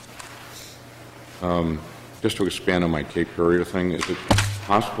 Just to expand on my Cape Courier thing, is it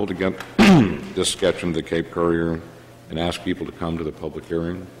possible to get this sketch into the Cape Courier and ask people to come to the public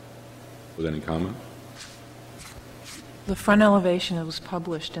hearing with any comment? The front elevation was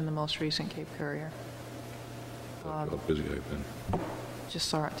published in the most recent Cape Courier. How busy I've been. Just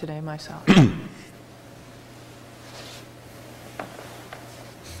saw it today myself.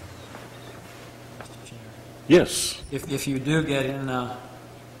 Yes. If you do get in,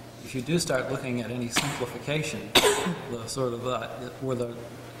 if you do start looking at any simplification, the sort of, were the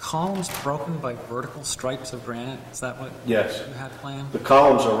columns broken by vertical stripes of granite? Is that what Yes. you had planned? The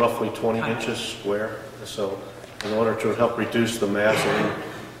columns are roughly 20 inches square, so in order to help reduce the mass and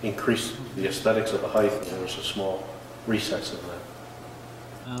increase the aesthetics of the height, there was a small recess in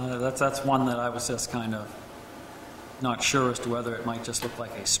that. That's one that I was just kind of not sure as to whether it might just look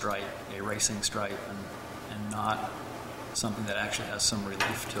like a stripe, a racing stripe, and not something that actually has some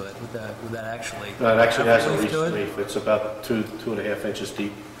relief to it. Would that actually? No, it actually has a relief to it? relief. It's about 2.5 inches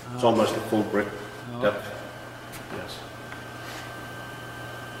deep. It's almost a full brick depth. Yes.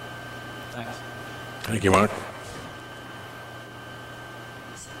 Thanks. Thank you, Mark.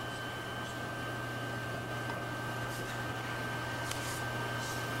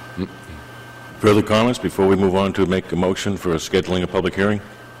 Further comments before we move on to make a motion for scheduling a public hearing?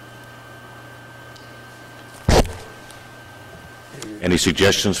 Any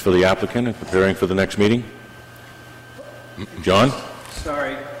suggestions for the applicant in preparing for the next meeting? John?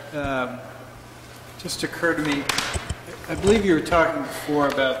 Sorry, just occurred to me, I believe you were talking before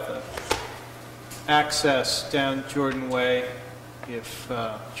about the access down Jordan Way if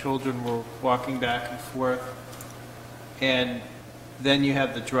children were walking back and forth, and then you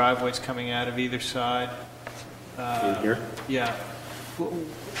have the driveways coming out of either side. In here? Yeah.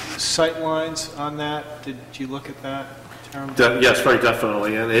 Sight lines on that, did you look at that? Yes, very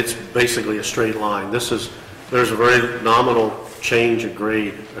definitely, and it's basically a straight line. There's a very nominal change of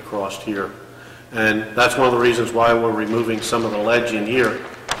grade across here, and that's one of the reasons why we're removing some of the ledge in here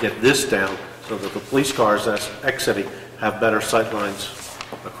to get this down, so that the police cars that's exiting have better sight lines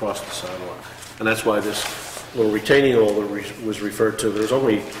across the sidewalk. And that's why this little retaining wall was referred to. There's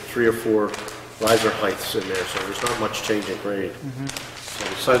only 3 or 4 riser heights in there, so there's not much change in grade. So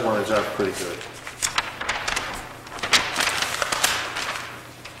the sight lines are pretty good.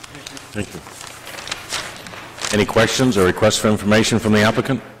 Thank you. Any questions or requests for information from the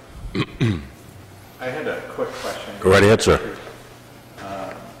applicant? I had a quick question. Go right ahead, sir.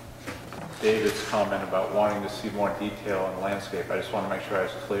 David's comment about wanting to see more detail in the landscape. I just want to make sure I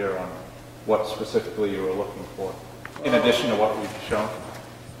was clear on what specifically you were looking for, in addition to what we've shown.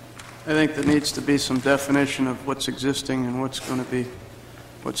 I think there needs to be some definition of what's existing and what's going to be,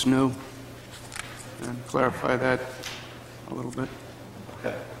 what's new, and clarify that a little bit.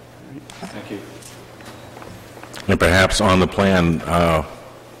 Okay. Thank you. And perhaps on the plan,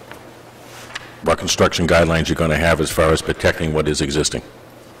 what construction guidelines you're going to have as far as protecting what is existing.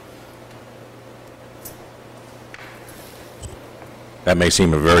 That may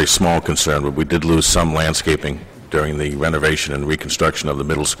seem a very small concern, but we did lose some landscaping during the renovation and reconstruction of the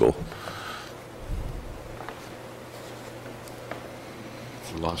middle school.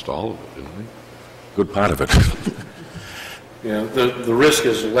 We lost all of it, didn't we? Good part of it. Yeah, the risk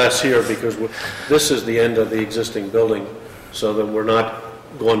is less here because this is the end of the existing building, so that we're not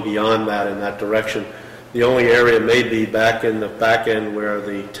going beyond that in that direction. The only area may be back in the back end where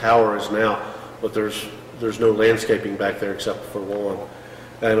the tower is now, but there's no landscaping back there except for lawn.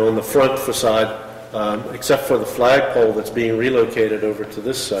 And on the front facade, except for the flagpole that's being relocated over to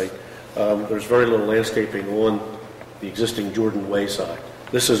this site, there's very little landscaping on the existing Jordan Way side.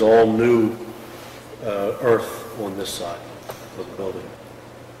 This is all new earth on this side of the building.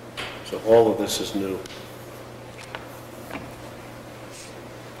 So all of this is new.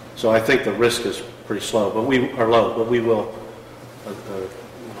 So I think the risk is pretty low, but we will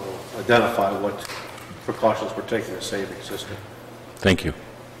identify what precautions we're taking to save existing. Thank you.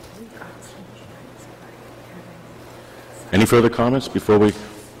 Any further comments before we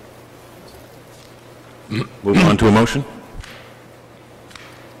move on to a motion?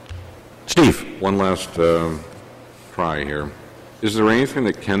 Steve? One last try here. Is there anything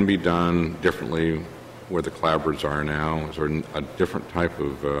that can be done differently where the clapboards are now? Is there a different type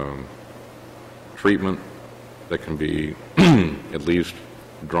of treatment that can be at least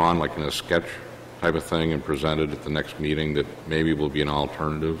drawn like in a sketch type of thing and presented at the next meeting that maybe will be an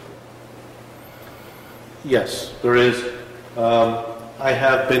alternative? Yes, there is. I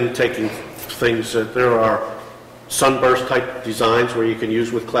have been taking things that there are sunburst type designs where you can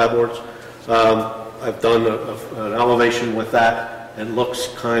use with clapboards. I've done an elevation with that, and it looks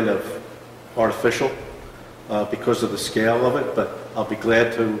kind of artificial because of the scale of it, but I'll be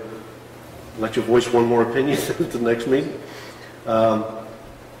glad to let you voice one more opinion at the next meeting.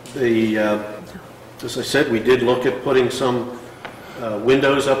 As I said, we did look at putting some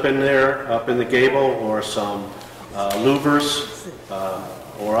windows up in there, up in the gable, or some louvers,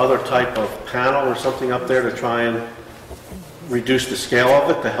 or other type of panel or something up there to try and reduce the scale of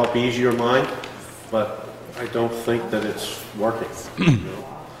it to help ease your mind, but I don't think that it's working.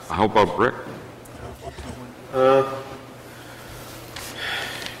 How about brick? Your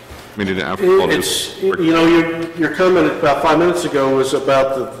comment about 5 minutes ago was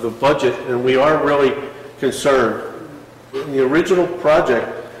about the budget, and we are really concerned. In the original project,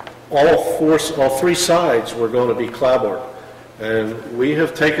 all three sides were going to be clapboard, and we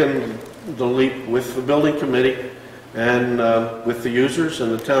have taken the leap with the building committee and with the users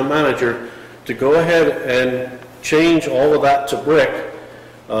and the town manager to go ahead and change all of that to brick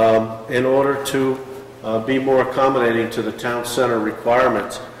in order to be more accommodating to the town center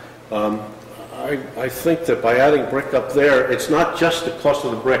requirements. I think that by adding brick up there, it's not just the cost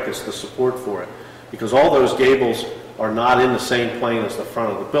of the brick, it's the support for it. Because all those gables are not in the same plane as the front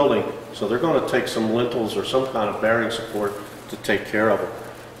of the building, so they're going to take some lintels or some kind of bearing support to take care of it.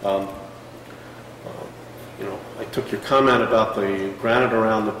 I took your comment about the granite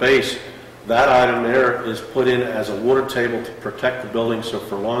around the base. That item there is put in as a water table to protect the building, so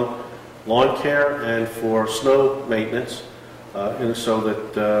for lawn care and for snow maintenance, and so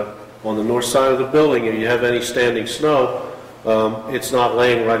that on the north side of the building, if you have any standing snow, it's not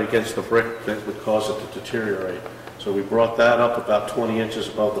laying right against the brick that would cause it to deteriorate. So we brought that up about 20 inches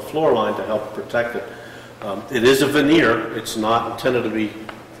above the floor line to help protect it. It is a veneer. It's not intended to be,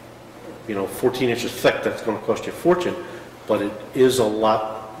 14 inches thick. That's going to cost you a fortune, but it is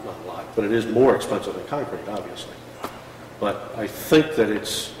but it is more expensive than concrete, obviously. But I think that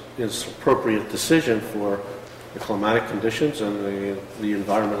it's an appropriate decision for the climatic conditions and the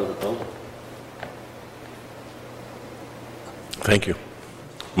environment of the building. Thank you.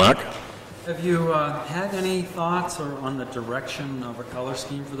 Mark? Have you had any thoughts on the direction of a color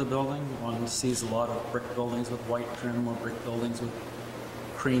scheme for the building? One sees a lot of brick buildings with white trim or brick buildings with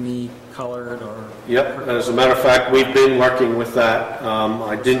creamy colored or... Yep, as a matter of fact, we've been working with that.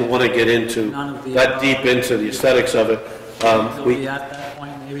 I didn't want to get into that deep into the aesthetics of it. Will be at that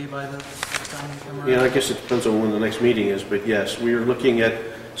point maybe by the time we come around? Yeah, I guess it depends on when the next meeting is, but yes, we are looking at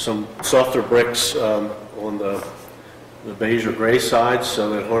some softer bricks on the beige or gray sides,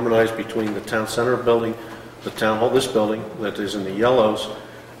 so that harmonize between the town center building, the town hall, this building that is in the yellows,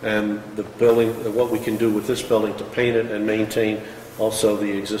 and the building, what we can do with this building to paint it and maintain also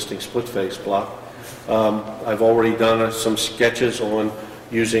the existing split face block. I've already done some sketches on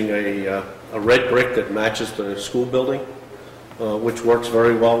using a red brick that matches the school building, which works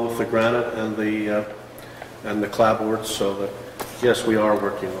very well with the granite and the clapboards, so that, yes, we are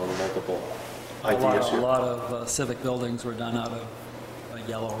working on multiple ideas here. A lot of civic buildings were done out of a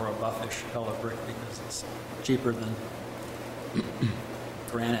yellow or a buffish color brick because it's cheaper than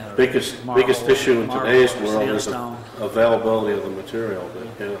granite. Biggest issue in today's world is the availability of the material. But,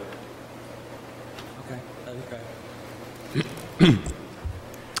 yeah. Okay.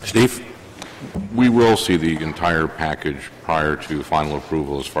 Steve? We will see the entire package prior to final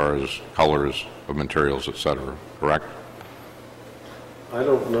approval as far as colors of materials, et cetera, correct? I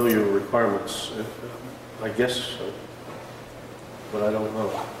don't know your requirements. I guess so, but I don't know.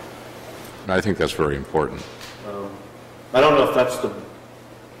 I think that's very important. I don't know if that's the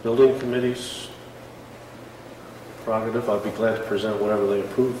building committee's prerogative. I'd be glad to present whatever they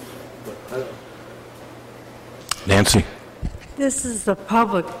approve, but I don't. Nancy? This is the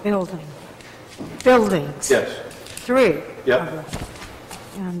public building. Buildings. Yes. 3. Yep.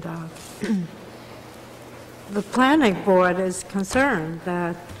 And the planning board is concerned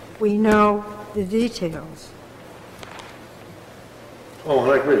that we know the details. Oh,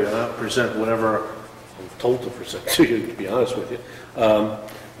 and I agree. I'll present whatever I'm told to present to you, to be honest with you.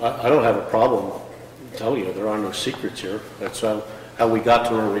 I don't have a problem telling you there are no secrets here. That's how we got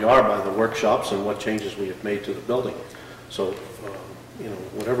to where we are by the workshops and what changes we have made to the building. So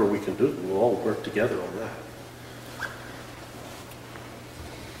whatever we can do, we'll all work together on that.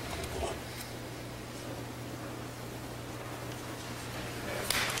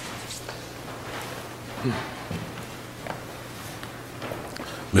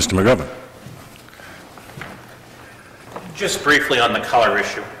 Mr. McGovern. Just briefly on the color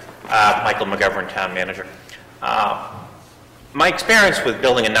issue, Michael McGovern, Town Manager. My experience with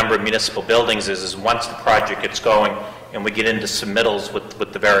building a number of municipal buildings is once the project gets going and we get into submittals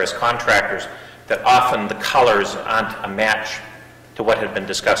with the various contractors, that often the colors aren't a match to what had been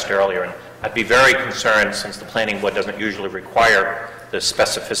discussed earlier. And I'd be very concerned, since the planning board doesn't usually require the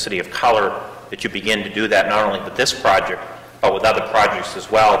specificity of color, that you begin to do that not only with this project, but with other projects as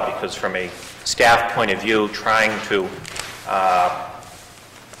well, because from a staff point of view, trying to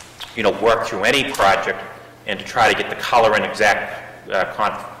work through any project and to try to get the color in exact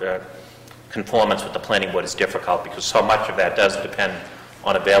conformance with the planning board is difficult, because so much of that does depend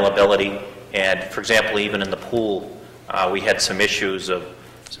on availability. And for example, even in the pool, we had some issues of,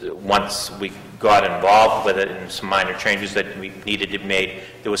 once we got involved with it and some minor changes that we needed to be made,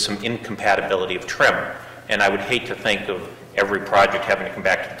 there was some incompatibility of trim. And I would hate to think of every project having to come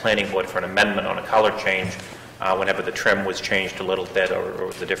back to the planning board for an amendment on a color change whenever the trim was changed a little bit or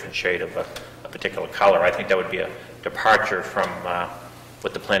was a different shade of a particular color. I think that would be a departure from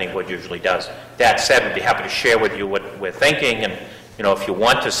what the planning board usually does. That said, we'd be happy to share with you what we're thinking, and if you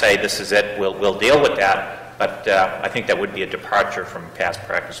want to say this is it, we'll deal with that. But I think that would be a departure from past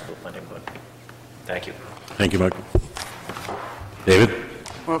practice of the planning board. Thank you. Thank you, Michael. David?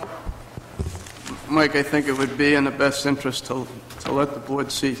 Well, Mike, I think it would be in the best interest to let the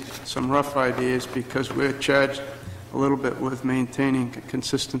board see some rough ideas, because we're charged a little bit with maintaining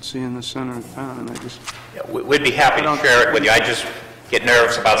consistency in the center of town, and I just... Yeah, we'd be happy to share it with you. I just get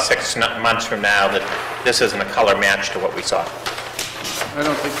nervous about 6 months from now that this isn't a color match to what we saw. I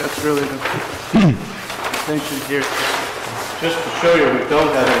don't think that's really the intention here. Just to show you we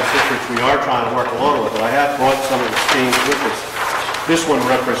don't have any secrets, we are trying to work along with it. I have brought some of the schemes with us. This one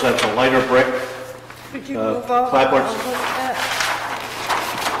represents a lighter brick. Could you move over clapboards. a little bit?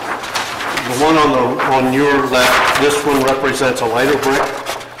 The one on your left, this one represents a lighter brick,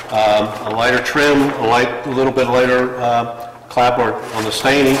 a lighter trim, a little bit lighter clapboard on the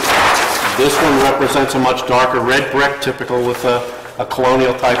staining. This one represents a much darker red brick, typical with a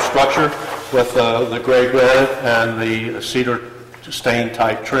colonial type structure, with the gray granite and the cedar stain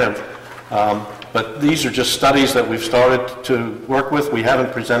type trim. But these are just studies that we've started to work with. We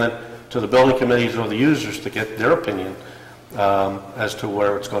haven't presented to the building committees or the users to get their opinion as to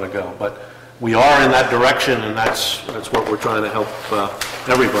where it's going to go. But we are in that direction, and that's what we're trying to help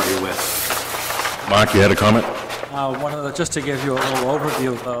everybody with. Mark, you had a comment? Just to give you a little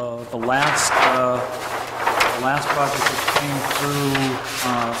overview, the last project that came through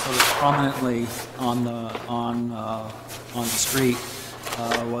sort of prominently on the street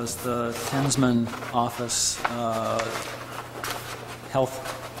was the Tinsman Office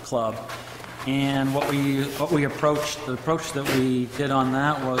Health Club. And the approach that we did on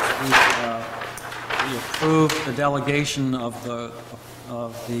that was we approved the delegation of the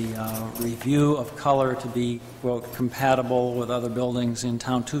review of color to be, quote, compatible with other buildings in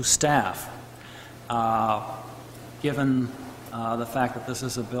town to staff. Given the fact that this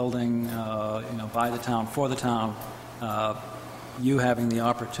is a building, by the town, for the town, you having the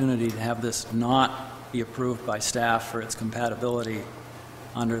opportunity to have this not be approved by staff for its compatibility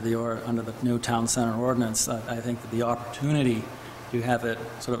under the new town center ordinance, I think that the opportunity to have it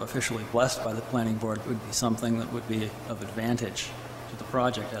sort of officially blessed by the planning board would be something that would be of advantage to the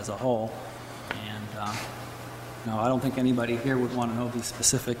project as a whole. And I don't think anybody here would want to know the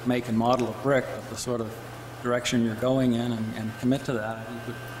specific make and model of brick, but the sort of direction you're going in and commit to that, I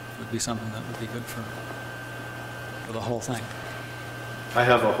think would be something that would be good for the whole thing. I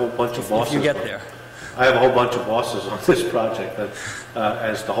have a whole bunch of bosses. If you get there. I have a whole bunch of bosses on this project, that,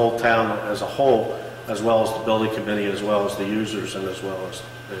 as the whole town as a whole, as well as the building committee, as well as the users, and as well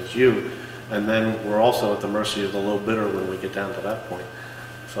as you. And then we're also at the mercy of the low bidder when we get down to that point.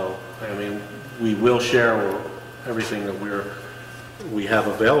 So, I mean, we will share everything that we have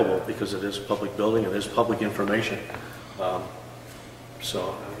available, because it is a public building, it is public information.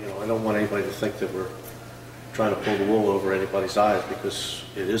 So, I don't want anybody to think that we're trying to pull the wool over anybody's eyes, because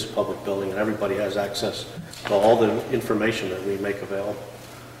it is a public building and everybody has access to all the information that we make available.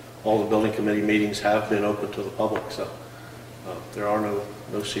 All the building committee meetings have been open to the public, so there are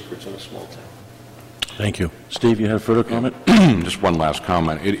no secrets in a small town. Thank you. Steve, you have further comment? Just one last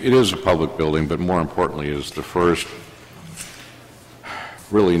comment. It is a public building, but more importantly is the first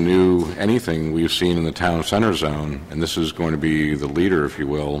really new anything we've seen in the town center zone, and this is going to be the leader, if you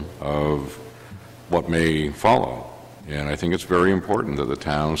will, of what may follow. And I think it's very important that the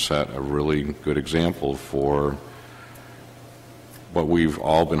town set a really good example for what we've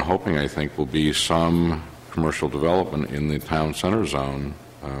all been hoping, I think, will be some commercial development in the town center zone.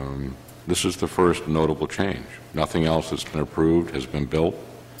 This is the first notable change. Nothing else that's been approved has been built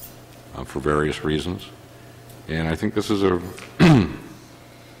for various reasons. And I think this is a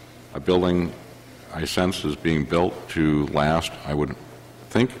building I sense is being built to last, I would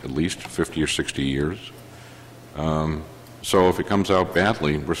think, at least 50 or 60 years. So if it comes out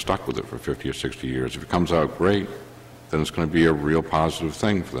badly, we're stuck with it for 50 or 60 years. If it comes out great, then it's going to be a real positive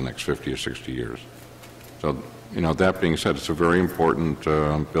thing for the next 50 or 60 years. So, that being said, it's a very important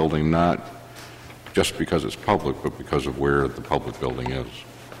building, not just because it's public, but because of where the public building is.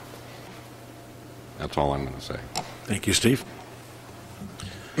 That's all I'm going to say. Thank you, Steve.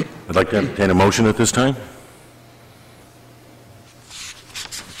 I'd like to entertain a motion at this time.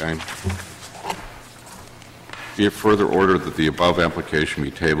 Okay. Be it further ordered that the above application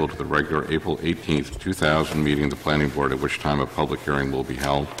be tabled to the regular April 18th, 2000 meeting of the Planning Board, at which time a public hearing will be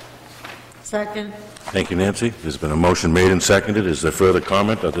held. Second. Thank you, Nancy. There's been a motion made and seconded. Is there further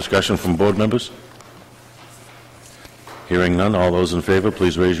comment or discussion from board members? Hearing none, all those in favor,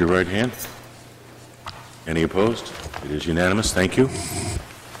 please raise your right hand. Any opposed? It is unanimous. Thank you.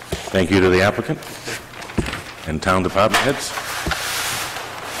 Thank you to the applicant and town department heads.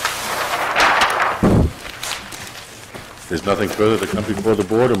 There's nothing further to come before the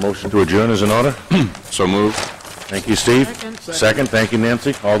board. A motion to adjourn is in order. So moved. Thank you, Steve. Second. Thank you,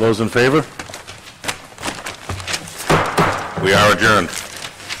 Nancy. All those in favor? We are adjourned.